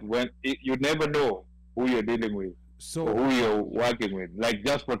easy that you never know who you're dealing with. So or who you're working with. Like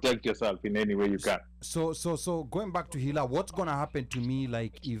just protect yourself in any way you can. So going back to Hila, what's gonna happen to me?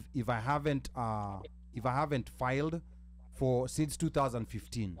 Like if I haven't filed for since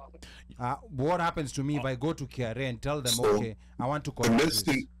 2015, what happens to me if I go to KRA and tell them, okay, I want to collect this?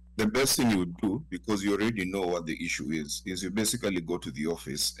 The best thing you would do, because you already know what the issue is you basically go to the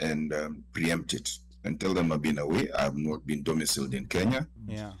office and preempt it and tell them I've been away, I have not been domiciled in Kenya.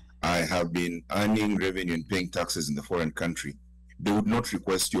 Yeah. I have been earning revenue and paying taxes in the foreign country. They would not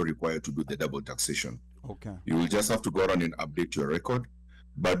request you're required to do the double taxation. Okay. You will just have to go around and update your record.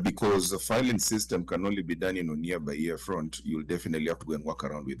 But because the filing system can only be done in a year-by-year front, you'll definitely have to go and work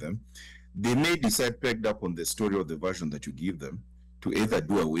around with them. They may decide, pegged up on the story or the version that you give them, to either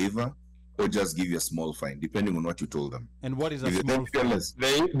do a waiver or just give you a small fine, depending on what you told them. And what is a small fine?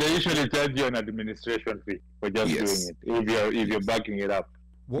 They usually charge you an administration fee for just doing it, if you're backing it up.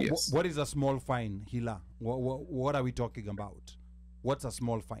 What is a small fine, Hila? What are we talking about? What's a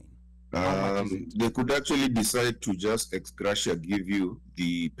small fine? They could actually decide to just ex gratia give you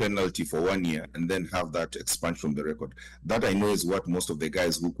the penalty for 1 year and then have that expunged from the record. That I know is what most of the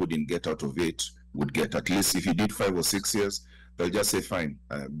guys who couldn't get out of it would get. At least if you did 5 or 6 years, they'll just say fine,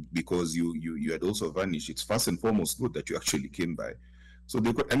 because you had also vanished. It's first and foremost good that you actually came by. So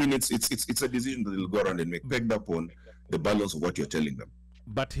they could, I mean, it's a decision that they'll go around and make, pegged upon the balance of what you're telling them.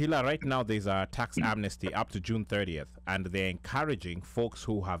 But Hila, right now there's a tax amnesty up to June 30th, and they're encouraging folks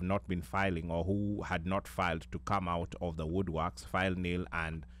who have not been filing or who had not filed to come out of the woodworks, file nil,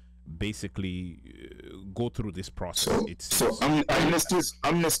 and basically go through this process.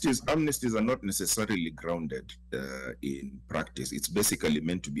 Amnesties are not necessarily grounded in practice. It's basically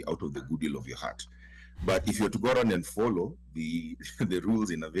meant to be out of the goodwill of your heart. But if you're to go around and follow the rules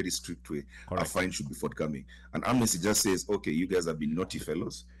in a very strict way, a fine should be forthcoming. And amnesty just says, okay, you guys have been naughty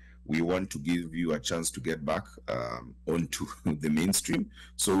fellows. We want to give you a chance to get back onto the mainstream.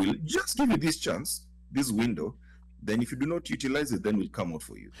 So we'll just give you this chance, this window. Then if you do not utilize it, then we'll come out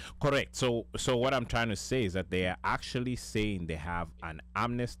for you. Correct. So what I'm trying to say is that they are actually saying they have an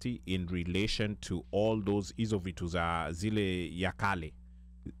amnesty in relation to all those izovituza zile yakale.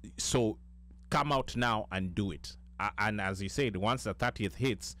 So come out now and do it. And as you said, once the 30th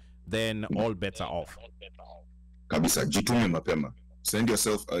hits, then all bets are off. Kabisa, jitume mapema. Send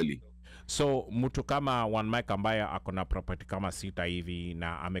yourself early. So mtu kama OneMic ambaye akona property kama 6 hivi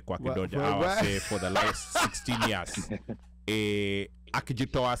na amekuwa kidoja say for the last 16 years.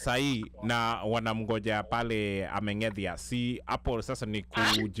 Akijitoa sahi na wanamgoja pale amengedhia, si hapo sasa ni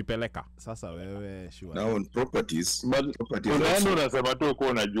kujipeleka. Sasa wewe sure. Now on properties,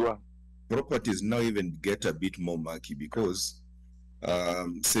 properties now even get a bit more murky because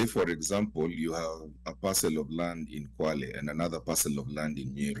say for example you have a parcel of land in Kwale and another parcel of land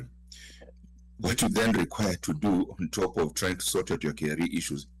in Nyeri. What you then require to do on top of trying to sort out your KRA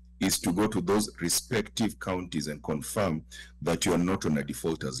issues is to go to those respective counties and confirm that you are not on a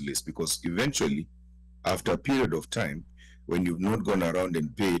defaulters list, because eventually after a period of time when you've not gone around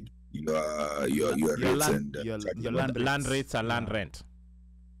and paid your rates and land rates and land rent.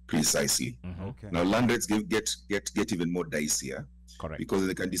 Precisely. Okay. Now land rates get even more dicier. Correct. Because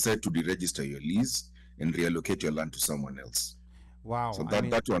they can decide to deregister your lease and reallocate your land to someone else. Wow. So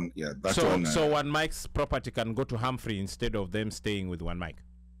that one. So OneMic's property can go to Humphrey instead of them staying with OneMic.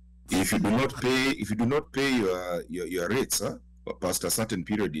 If you do not pay your rates past a certain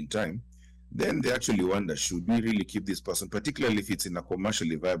period in time, then they actually wonder, should we really keep this person, particularly if it's in a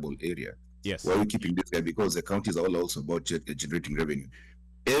commercially viable area? Yes. Why are we keeping this guy? Because the counties are all also about generating revenue.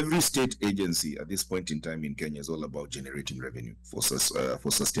 Every state agency at this point in time in Kenya is all about generating revenue for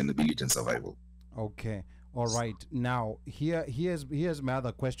sustainability and survival. Okay. All right. Now, here's my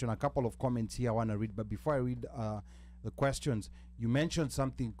other question. A couple of comments here I want to read, but before I read the questions, you mentioned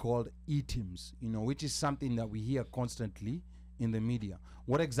something called e-teams, which is something that we hear constantly in the media.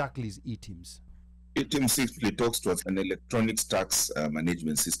 What exactly is e-teams? e-teams simply talks to us an electronic tax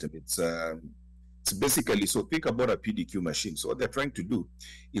management system. It's basically, so think about a PDQ machine. So what they're trying to do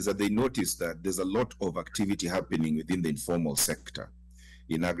is that they notice that there's a lot of activity happening within the informal sector.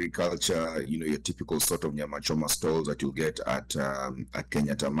 In agriculture, your typical sort of nyamachoma stalls that you'll get at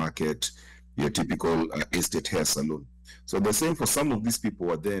Kenyatta Market, your typical estate hair salon. So the same for some of these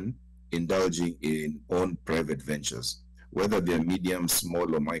people are then indulging in own private ventures. whether they're medium,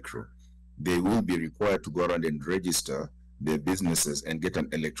 small, or micro, they will be required to go around and register their businesses and get an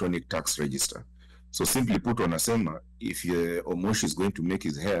electronic tax register. So simply put, on Asema, if Omosh is going to make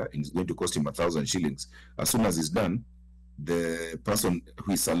his hair and it's going to cost him 1,000 shillings, as soon as it's done, the person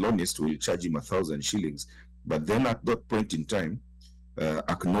who is salonist will charge him 1,000 shillings. But then at that point in time,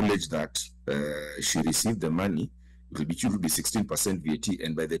 acknowledge that she received the money. It will be 16% VAT,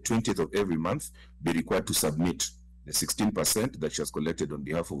 and by the 20th of every month, be required to submit the 16% that she has collected on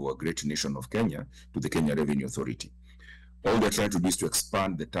behalf of our great nation of Kenya to the Kenya Revenue Authority. All they're trying to do is to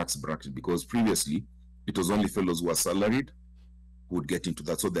expand the tax bracket, because previously it was only fellows who are salaried who would get into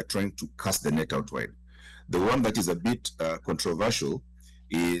that. So they're trying to cast the net out wide. The one that is a bit controversial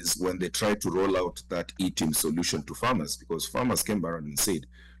is when they tried to roll out that eTeam solution to farmers, because farmers came around and said,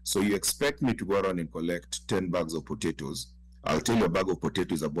 so you expect me to go around and collect 10 bags of potatoes. I'll tell you a bag of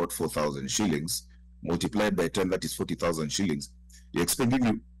potatoes is about 4,000 shillings. Multiplied by 10, that is 40,000 shillings. You expect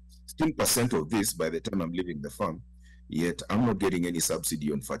me 16% of this by the time I'm leaving the farm, yet I'm not getting any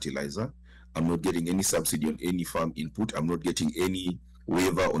subsidy on fertilizer. I'm not getting any subsidy on any farm input. I'm not getting any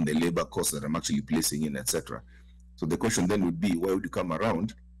waiver on the labor costs that I'm actually placing in, etc. So the question then would be, why would you come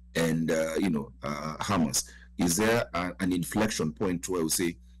around and, harm us? Is there an inflection point where we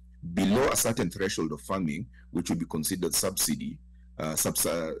say below a certain threshold of farming, which would be considered subsidiary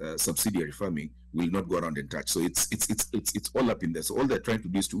farming, will not go around and touch? So it's all up in there. So all they're trying to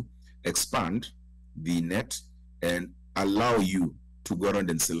do is to expand the net and allow you to go around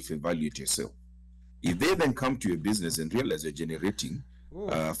and self-evaluate yourself. If they then come to your business and realize you're generating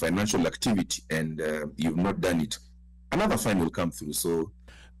financial activity and you've not done it, another fine will come through. So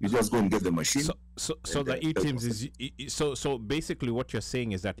you just go and get the machine. So the eTeams is so basically what you're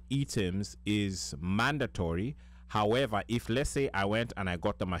saying is that eTeams is mandatory. However, if let's say I went and I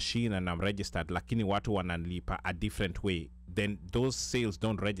got the machine and I'm registered, lakini watu wananlipa a different way, then those sales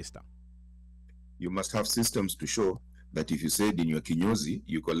don't register. You must have systems to show that if you said in your kinyozi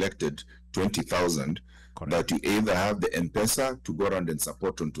you collected 20,000, that you either have the M-Pesa to go around and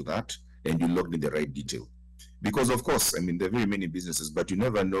support onto that, and you logged in the right detail. Because of course, I mean, there are very many businesses, but you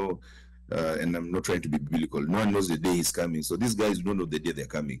never know, and I'm not trying to be biblical, no one knows the day he's coming. So these guys don't know the day they're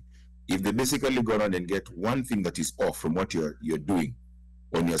coming. If they basically go around and get one thing that is off from what you're doing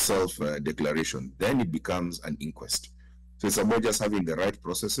on your self-declaration, then it becomes an inquest. So it's about just having the right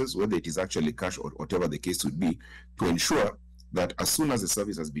processes, whether it is actually cash or whatever the case would be, to ensure that as soon as the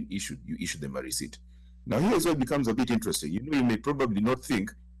service has been issued, you issue them a receipt. Now here's where it becomes a bit interesting. You may probably not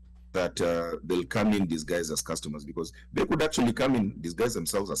think that they'll come in disguised as customers, because they could actually come in disguised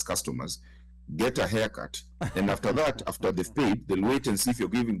themselves as customers, get a haircut, and after that, after they've paid, they'll wait and see if you're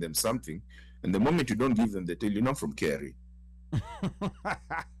giving them something. And the moment you don't give them, they tell you, not from KRA.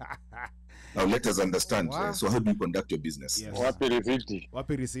 Now let us understand. So how do you conduct your business? Yes. Wapi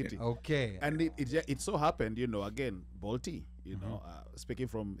risiti. Okay. And it so happened, again, Bolty, speaking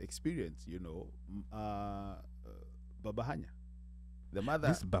from experience, Babahanya. The mother.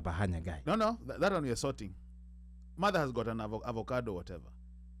 This Babahanya guy. No, that one we are sorting. Mother has got an avocado, whatever.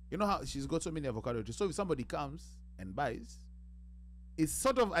 You know how she's got so many avocados. So if somebody comes and buys, it's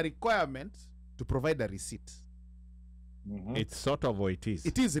sort of a requirement to provide a receipt. It's sort of what it is.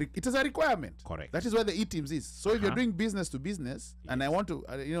 It is a requirement. Correct. That is where the eTeams is. So if you're doing business to business, and I want to,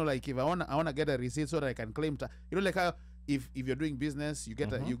 like if I want to get a receipt so that I can claim, like how if you're doing business, you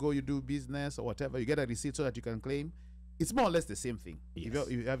get you do business or whatever, you get a receipt so that you can claim. It's more or less the same thing. Yes.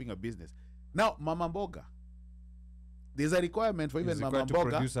 If you're having a business. Now, Mama Mboga, there's a requirement for even Mama to Mboga.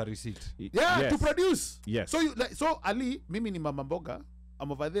 produce a receipt. Yeah, to produce. Yes. So Ali, mimi ni Mama Mboga.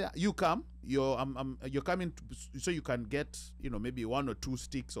 I'm over there. You come. You're coming so you can get maybe 1 or 2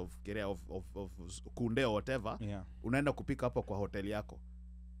 sticks of kunde or whatever. Yeah. Unaenda kupika hapo kwa hotel yako.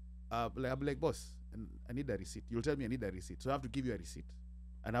 I'm like, boss, I need a receipt. You'll tell me I need a receipt. So I have to give you a receipt.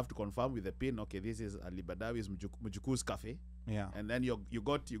 And I have to confirm with the pin. Okay, this is Ali Badawi's Mujuku's Cafe. Yeah. And then you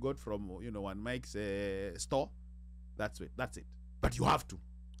got from OneMic's store. That's it. But you have to.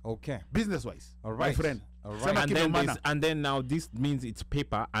 Okay. Business wise. All right. My friend. All right. And then now this means it's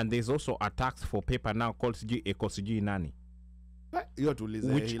paper, and there's also a tax for paper now called Sijui Nani. You have to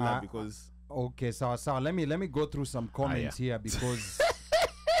listen Which because okay, so let me go through some comments here, because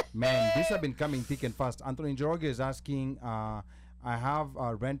man, these have been coming thick and fast. Anthony Njoroge is asking, I have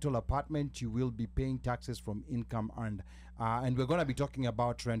a rental apartment. You will be paying taxes from income earned. And we're going to be talking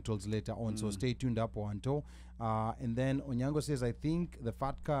about rentals later on, so stay tuned up, Wanto. And then Onyango says, I think the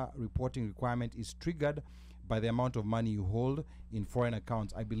FATCA reporting requirement is triggered by the amount of money you hold in foreign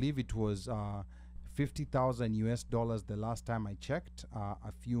accounts. I believe it was $50,000 the last time I checked,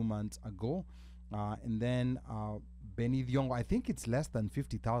 a few months ago. And then Benny Diongo, I think it's less than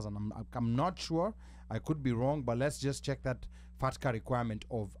 50,000. I'm not sure. I could be wrong, but let's just check that FATCA requirement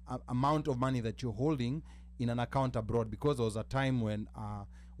of amount of money that you're holding in an account abroad, because there was a time when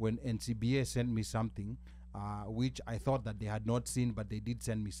NCBA sent me something which I thought that they had not seen, but they did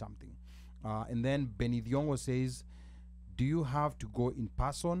send me something. And then Benny Diongo says, do you have to go in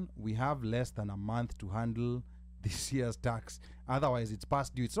person? We have less than a month to handle this year's tax. Otherwise, it's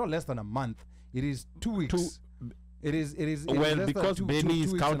past due. It's not less than a month. It is 2 weeks. It is well, because Benny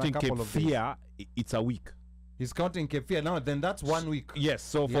is counting Cape Fear, it's a week. He's counting Cape Fear. No, then that's 1 week. Yes,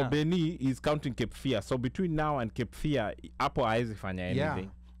 so for Benny, he's counting Cape Fear. So between now and Cape Fear, hapo haezi fanya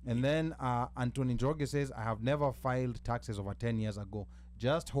anything. And then Anthony Njoroge says, I have never filed taxes over 10 years ago.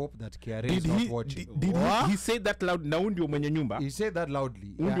 Just hope that KRA is not watching. Did he say that loud? Na ndio mwenye nyumba? He said that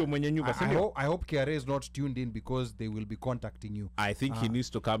loudly. Ndio mwenye nyumba. I hope KRA is not tuned in, because they will be contacting you. I think he needs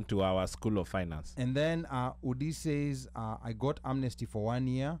to come to our School of Finance. And then Udi says, I got amnesty for 1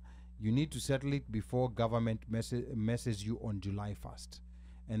 year. You need to settle it before government messes you on July 1st.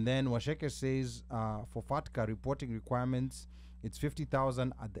 And then Washeke says, for FATCA reporting requirements, it's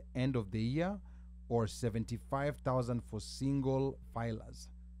 50,000 at the end of the year, or 75,000 for single filers,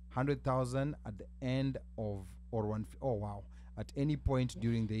 100,000 at the end of, at any point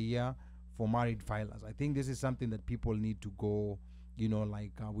during the year for married filers. I think this is something that people need to go, we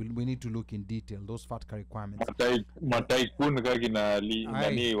need to look in detail, those FATCA requirements.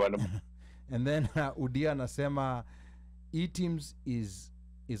 And then Udia Nasema, eTeams is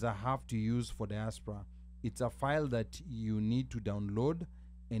a have to use for diaspora. It's a file that you need to download,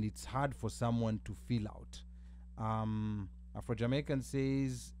 and it's hard for someone to fill out. Afro-Jamaican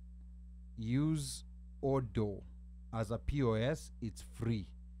says, use Odo as a POS, it's free.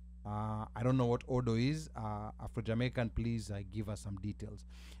 I don't know what Odo is. Afro-Jamaican, please give us some details.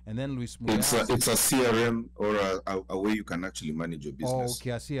 And then Luis Muya. It's a CRM, or a way you can actually manage your business. Oh,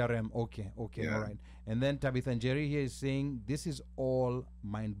 okay, a CRM. Okay, yeah. All right. And then Tabitha Njeri here is saying, this is all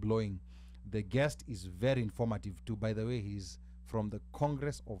mind-blowing. The guest is very informative too. By the way, he's from the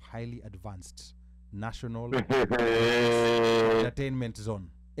Congress of Highly Advanced National Entertainment Zone,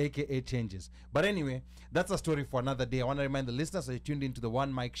 aka Changes. But anyway, that's a story for another day. I want to remind the listeners that you tuned into the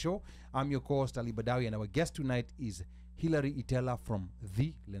One Mic Show. I'm your co-host Ali Badawi, and our guest tonight is Hilary Itela from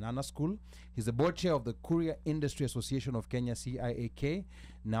the Lenana School. He's the board chair of the Courier Industry Association of Kenya, CIAK.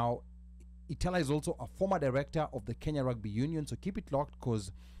 Now, Itela is also a former director of the Kenya Rugby Union, so keep it locked,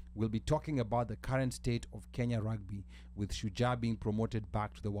 because we'll be talking about the current state of Kenya Rugby, with Shujaa being promoted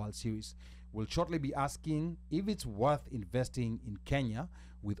back to the World Series. We'll shortly be asking if it's worth investing in Kenya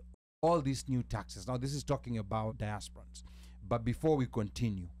with all these new taxes. Now, this is talking about diasporans. But before we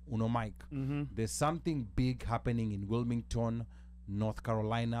continue, Uno Mike, there's something big happening in Wilmington, North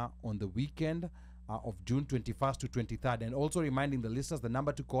Carolina on the weekend of June 21st to 23rd. And also reminding the listeners, the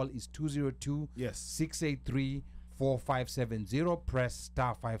number to call is 202-683 4570. Press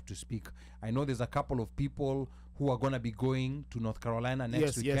 *5 to speak. I know there's a couple of people who are going to be going to North Carolina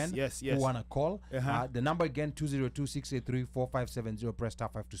next weekend who want to call. The number again, 202-683-4570. Press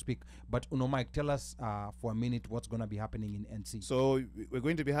 *5 to speak. But Uno Mike, tell us for a minute what's going to be happening in NC. So we're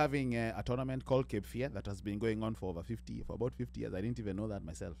going to be having a tournament called Cape Fear that has been going on for about 50 years. I didn't even know that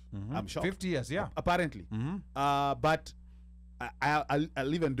myself. I'm shocked. 50 years, yeah. Apparently. But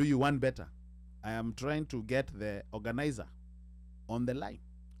I'll even do you one better. I am trying to get the organizer on the line.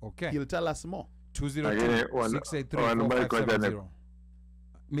 Okay. He'll tell us more.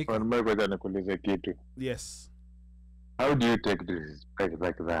 202-683-4570. Yes. How do you take disrespect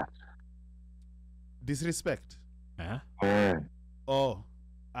like that? Disrespect? Oh.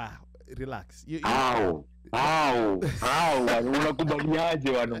 Relax.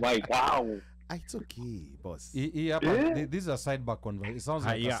 Unakubaliaje OneMic? It's okay, boss. This is a sidebar conversation. It sounds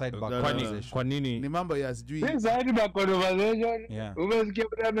like a sidebar conversation. Kwa nini? Ni mambo ya sijui. Sidebar conversation. Umesikia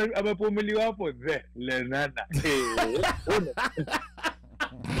amepumiliwa hapo Lenana.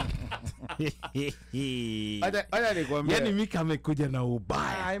 Yani Mika amekuja na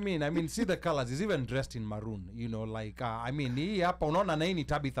ubaya. I mean, see the colors. He's even dressed in maroon. Hii hapa unaona na hii ni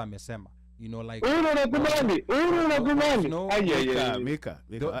Tabitha amesema. Mika.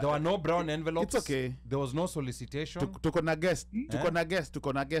 There were no brown envelopes. It's okay. There was no solicitation. Tuko na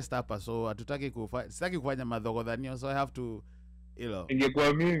guest hapa, so hatutaki kufanya madhogodhanio, so I have to,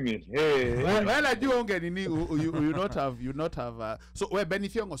 ingekuwa mimi najua unge nini you not have so we're Benny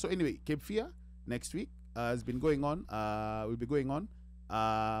Thiongo. So anyway, Cape Fear next week has been going on, will be going on.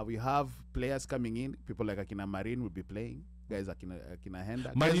 We have players coming in, people like Akina Marine will be playing, guys Akina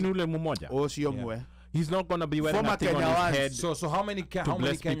Henda. Marine ule mmoja. Shiomwe. He's not going to be wearing Former a thing on Kenyans. his head. So how many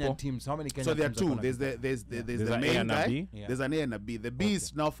bless Kenyan people. teams? How many Kenyan So there are teams two. gonna There's be? there's There's the an A main and a guy. B. Yeah. There's an A and a B. The B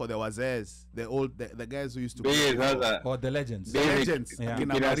is now for the wazers, the guys who used to B play. sasa Or the legends. The legends. Yeah.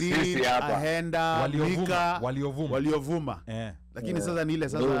 Akina Kina Marin, sisi hapa. Ahenda, Mika, Waliovuma. Waliovuma. Eh. Lakini sasa ni ile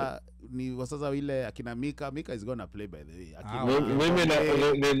sasa ni sasa ile akina Mika is gonna play by the way. Akina mimi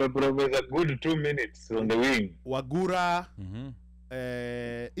nimepromise a good 2 minutes on the wing. Wagura, Mhm.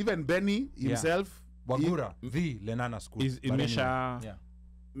 even Benny himself. Wagura, the Lenana school. Is But Misha? anyway, yeah.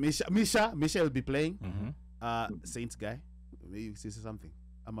 Misha will be playing. Mhm. Saints guy. Maybe this is something.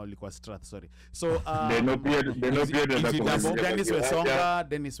 Ama ulikuwa Strath, sorry. So They no pia Dennis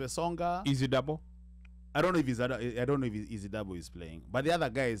Wesonga. Easy double. I don't know if Easy Dabo is playing, but the other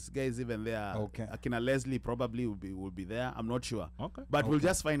guys even there. Okay. Akina Leslie probably will be there. I'm not sure. Okay. But we'll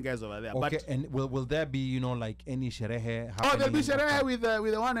just find guys over there. Okay, But and will there be like any sherehe happening? oh, there'll be sherehe with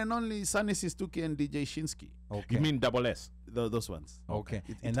the one and only Sunny Sistuki and DJ Shinsky. Okay. You mean double S? Those ones. Okay.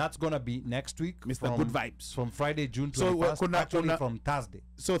 And that's gonna be next week, Mr. Good Vibes. from Friday, June So, 21st. Actually, from Thursday.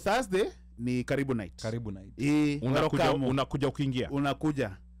 So Thursday ni Karibu Night. Karibu night. Unakuja ukiingia.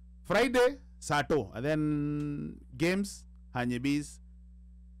 Unakuja. Friday Sato, and then games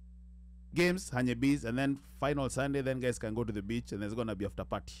Hanyebis, and then final Sunday. Then guys can go to the beach, and there's gonna be after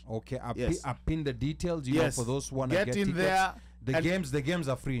party. Okay, Yes. I pin the details. You know, Yes. for those who wanna Get get in tickets. there. The and- games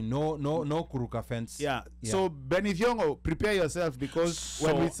are free. No kuruka fence. Yeah. Yeah. So Benny Thiongo, prepare yourself because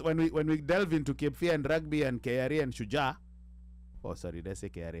So- when we delve into Cape Fear and rugby and KRA and Shuja, oh sorry, did I say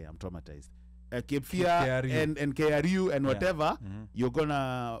KRA? I'm traumatized. Cape Fear KRU. and KRU and Yeah. whatever, Mhm. you're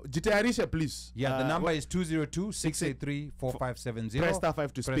gonna jitayarisha please. Yeah, the number is 202-683-4570. press star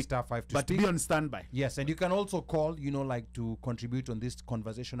 5 to Press speak, star 5 to but speak. be on standby. Yes, and you can also call, like to contribute on this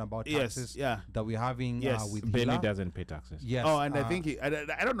conversation about taxes Yes, yeah. that we're having Yes. with Benny Hila. doesn't pay taxes. Yes. Oh, and I think I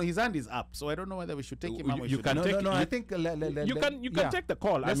don't know. His hand is up, so I don't know whether we should take him. Or we You should can no, not. take- no, you- I think You can take the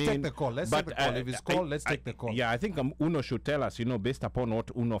call. Let's I mean, take the call. Let's take the call. If it's call, let's take the call. Yeah, I think Uno should tell us, based upon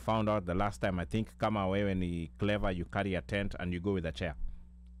what Uno found out the last time. I think kama wewe ni clever, you carry a tent and you go with a chair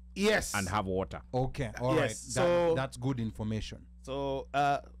Yes. and have water. Okay, all right. Yes, so- That's good information. So,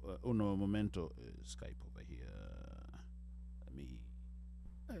 uno momento, Skype over here. Let me.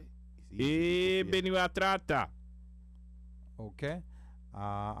 Benny Watrata. Okay.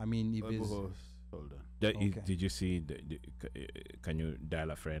 I mean, if it's Hold on. Okay. Did you see? Can you dial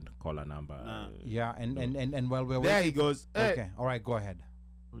a friend, call a number? yeah, and while we're There waiting, he goes. Hey, okay, all right, go ahead.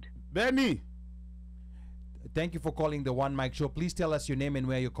 Benny. Thank you for calling the One Mic Show. Please tell us your name and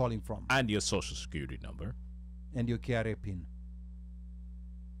where you're calling from, And your social security number. and your KRA pin.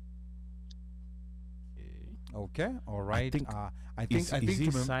 Okay, all right. think- I think Is he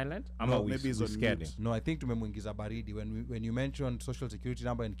tumem- silent? No, maybe he's on scared mute. him. no, I think tumemwingiza baridi when you mentioned social security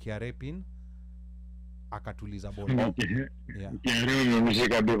number and KRA pin. Akatuliza boli. Yeah.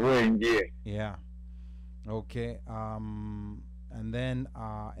 Kimshika before ingie. Yeah. Okay. And then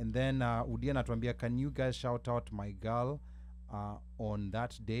Udia natuambia, can you guys shout out my girl on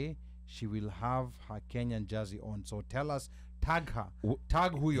that day? She will have her Kenyan jersey on. So tell us, tag her.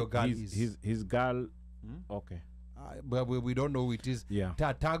 Tag who your girl is. His girl. Hmm? Okay. But we don't know who it is. Yeah.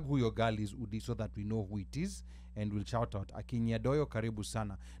 Tag who your girl is, Udi, so that we know who it is, and we'll shout out. Akinyadoyo karibu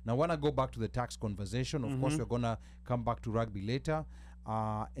sana. Now, I want to go back to the tax conversation. Of course, we're going to come back to rugby later.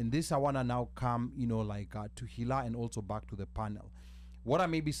 And this, I want to now come, to Hila and also back to the panel. What are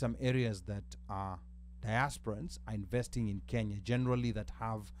maybe some areas that diasporans are investing in Kenya generally that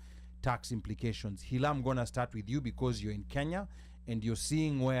have tax implications? Hila, I'm going to start with you because you're in Kenya and you're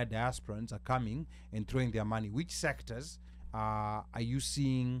seeing where diasporans are coming and throwing their money. Which sectors are you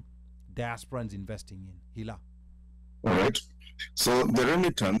seeing diasporans investing in? Hila. All right. So the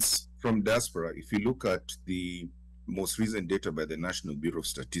remittance from diaspora, if you look at the most recent data by the National Bureau of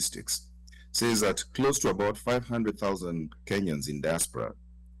Statistics, says that close to about 500,000 Kenyans in diaspora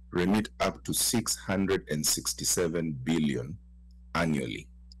remit up to 667 billion annually.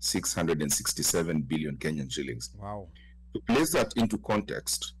 667 billion Kenyan shillings. Wow. To place that into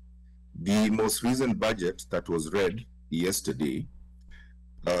context, the most recent budget that was read yesterday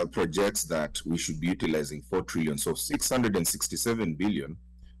projects that we should be utilizing 4 trillion. So 667 billion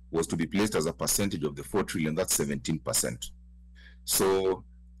was to be placed as a percentage of the 4 trillion. That's 17%. So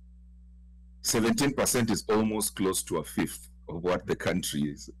 17% is almost close to a fifth of what the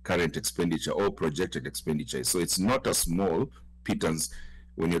country's current expenditure or projected expenditure is. So it's not a small pittance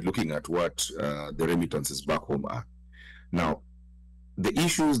when you're looking at what the remittances back home are. Now, the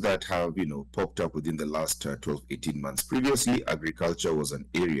issues that have, popped up within the last 12, 18 months. Previously, agriculture was an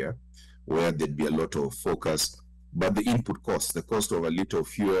area where there'd be a lot of focus but the input cost, the cost of a liter of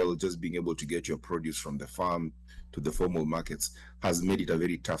fuel, just being able to get your produce from the farm to the formal markets, has made it a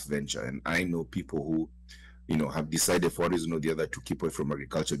very tough venture. And I know people who, have decided for one reason or the other to keep away from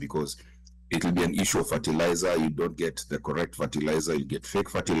agriculture because it will be an issue of fertilizer. You don't get the correct fertilizer, you get fake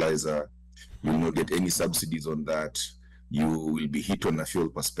fertilizer, you will not get any subsidies on that, you will be hit on a fuel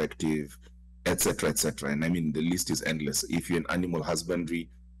perspective, etc., etc. And I mean, the list is endless. If you're in animal husbandry,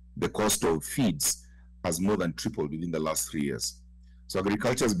 the cost of feeds has more than tripled within the last 3 years. So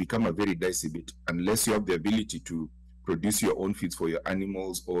agriculture has become a very dicey bit. Unless you have the ability to produce your own feeds for your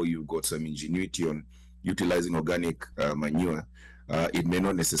animals, or you've got some ingenuity on utilizing organic manure, it may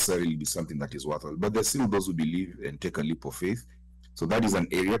not necessarily be something that is worthwhile. But there's still those who believe and take a leap of faith. So that is an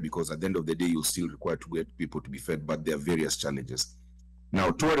area, because at the end of the day, you'll still require to get people to be fed, but there are various challenges. Now,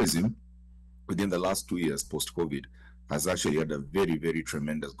 tourism, within the last 2 years post-COVID, has actually had a very, very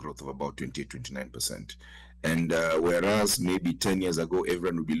tremendous growth of about 28-29%. And whereas maybe 10 years ago,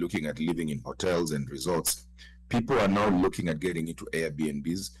 everyone would be looking at living in hotels and resorts, people are now looking at getting into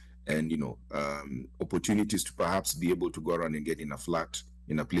Airbnbs and, opportunities to perhaps be able to go around and get in a flat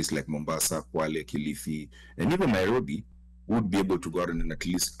in a place like Mombasa, Kwale, Kilifi, and even Nairobi would be able to go around and at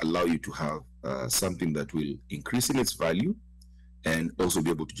least allow you to have something that will increase in its value and also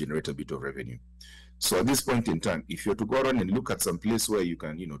be able to generate a bit of revenue. So at this point in time, if you're to go around and look at some place where you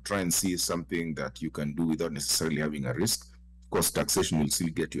can, try and see something that you can do without necessarily having a risk, of course, taxation will still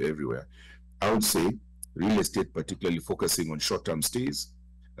get you everywhere. I would say real estate, particularly focusing on short-term stays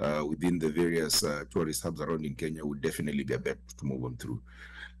within the various tourist hubs around in Kenya, would definitely be a bet to move on through.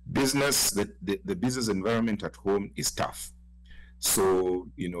 Business, the business environment at home is tough. So,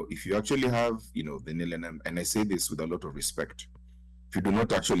 if you actually have, the nail, and I say this with a lot of respect, if you do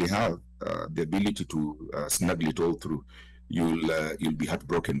not actually have the ability to snuggle it all through, you'll be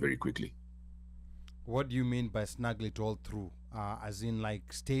heartbroken very quickly. What do you mean by snuggle it all through? As in,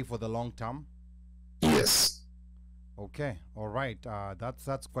 like, stay for the long term? Yes. Okay. All right.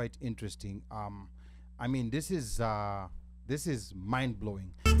 That's quite interesting. I mean, this is mind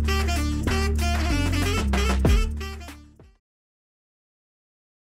blowing.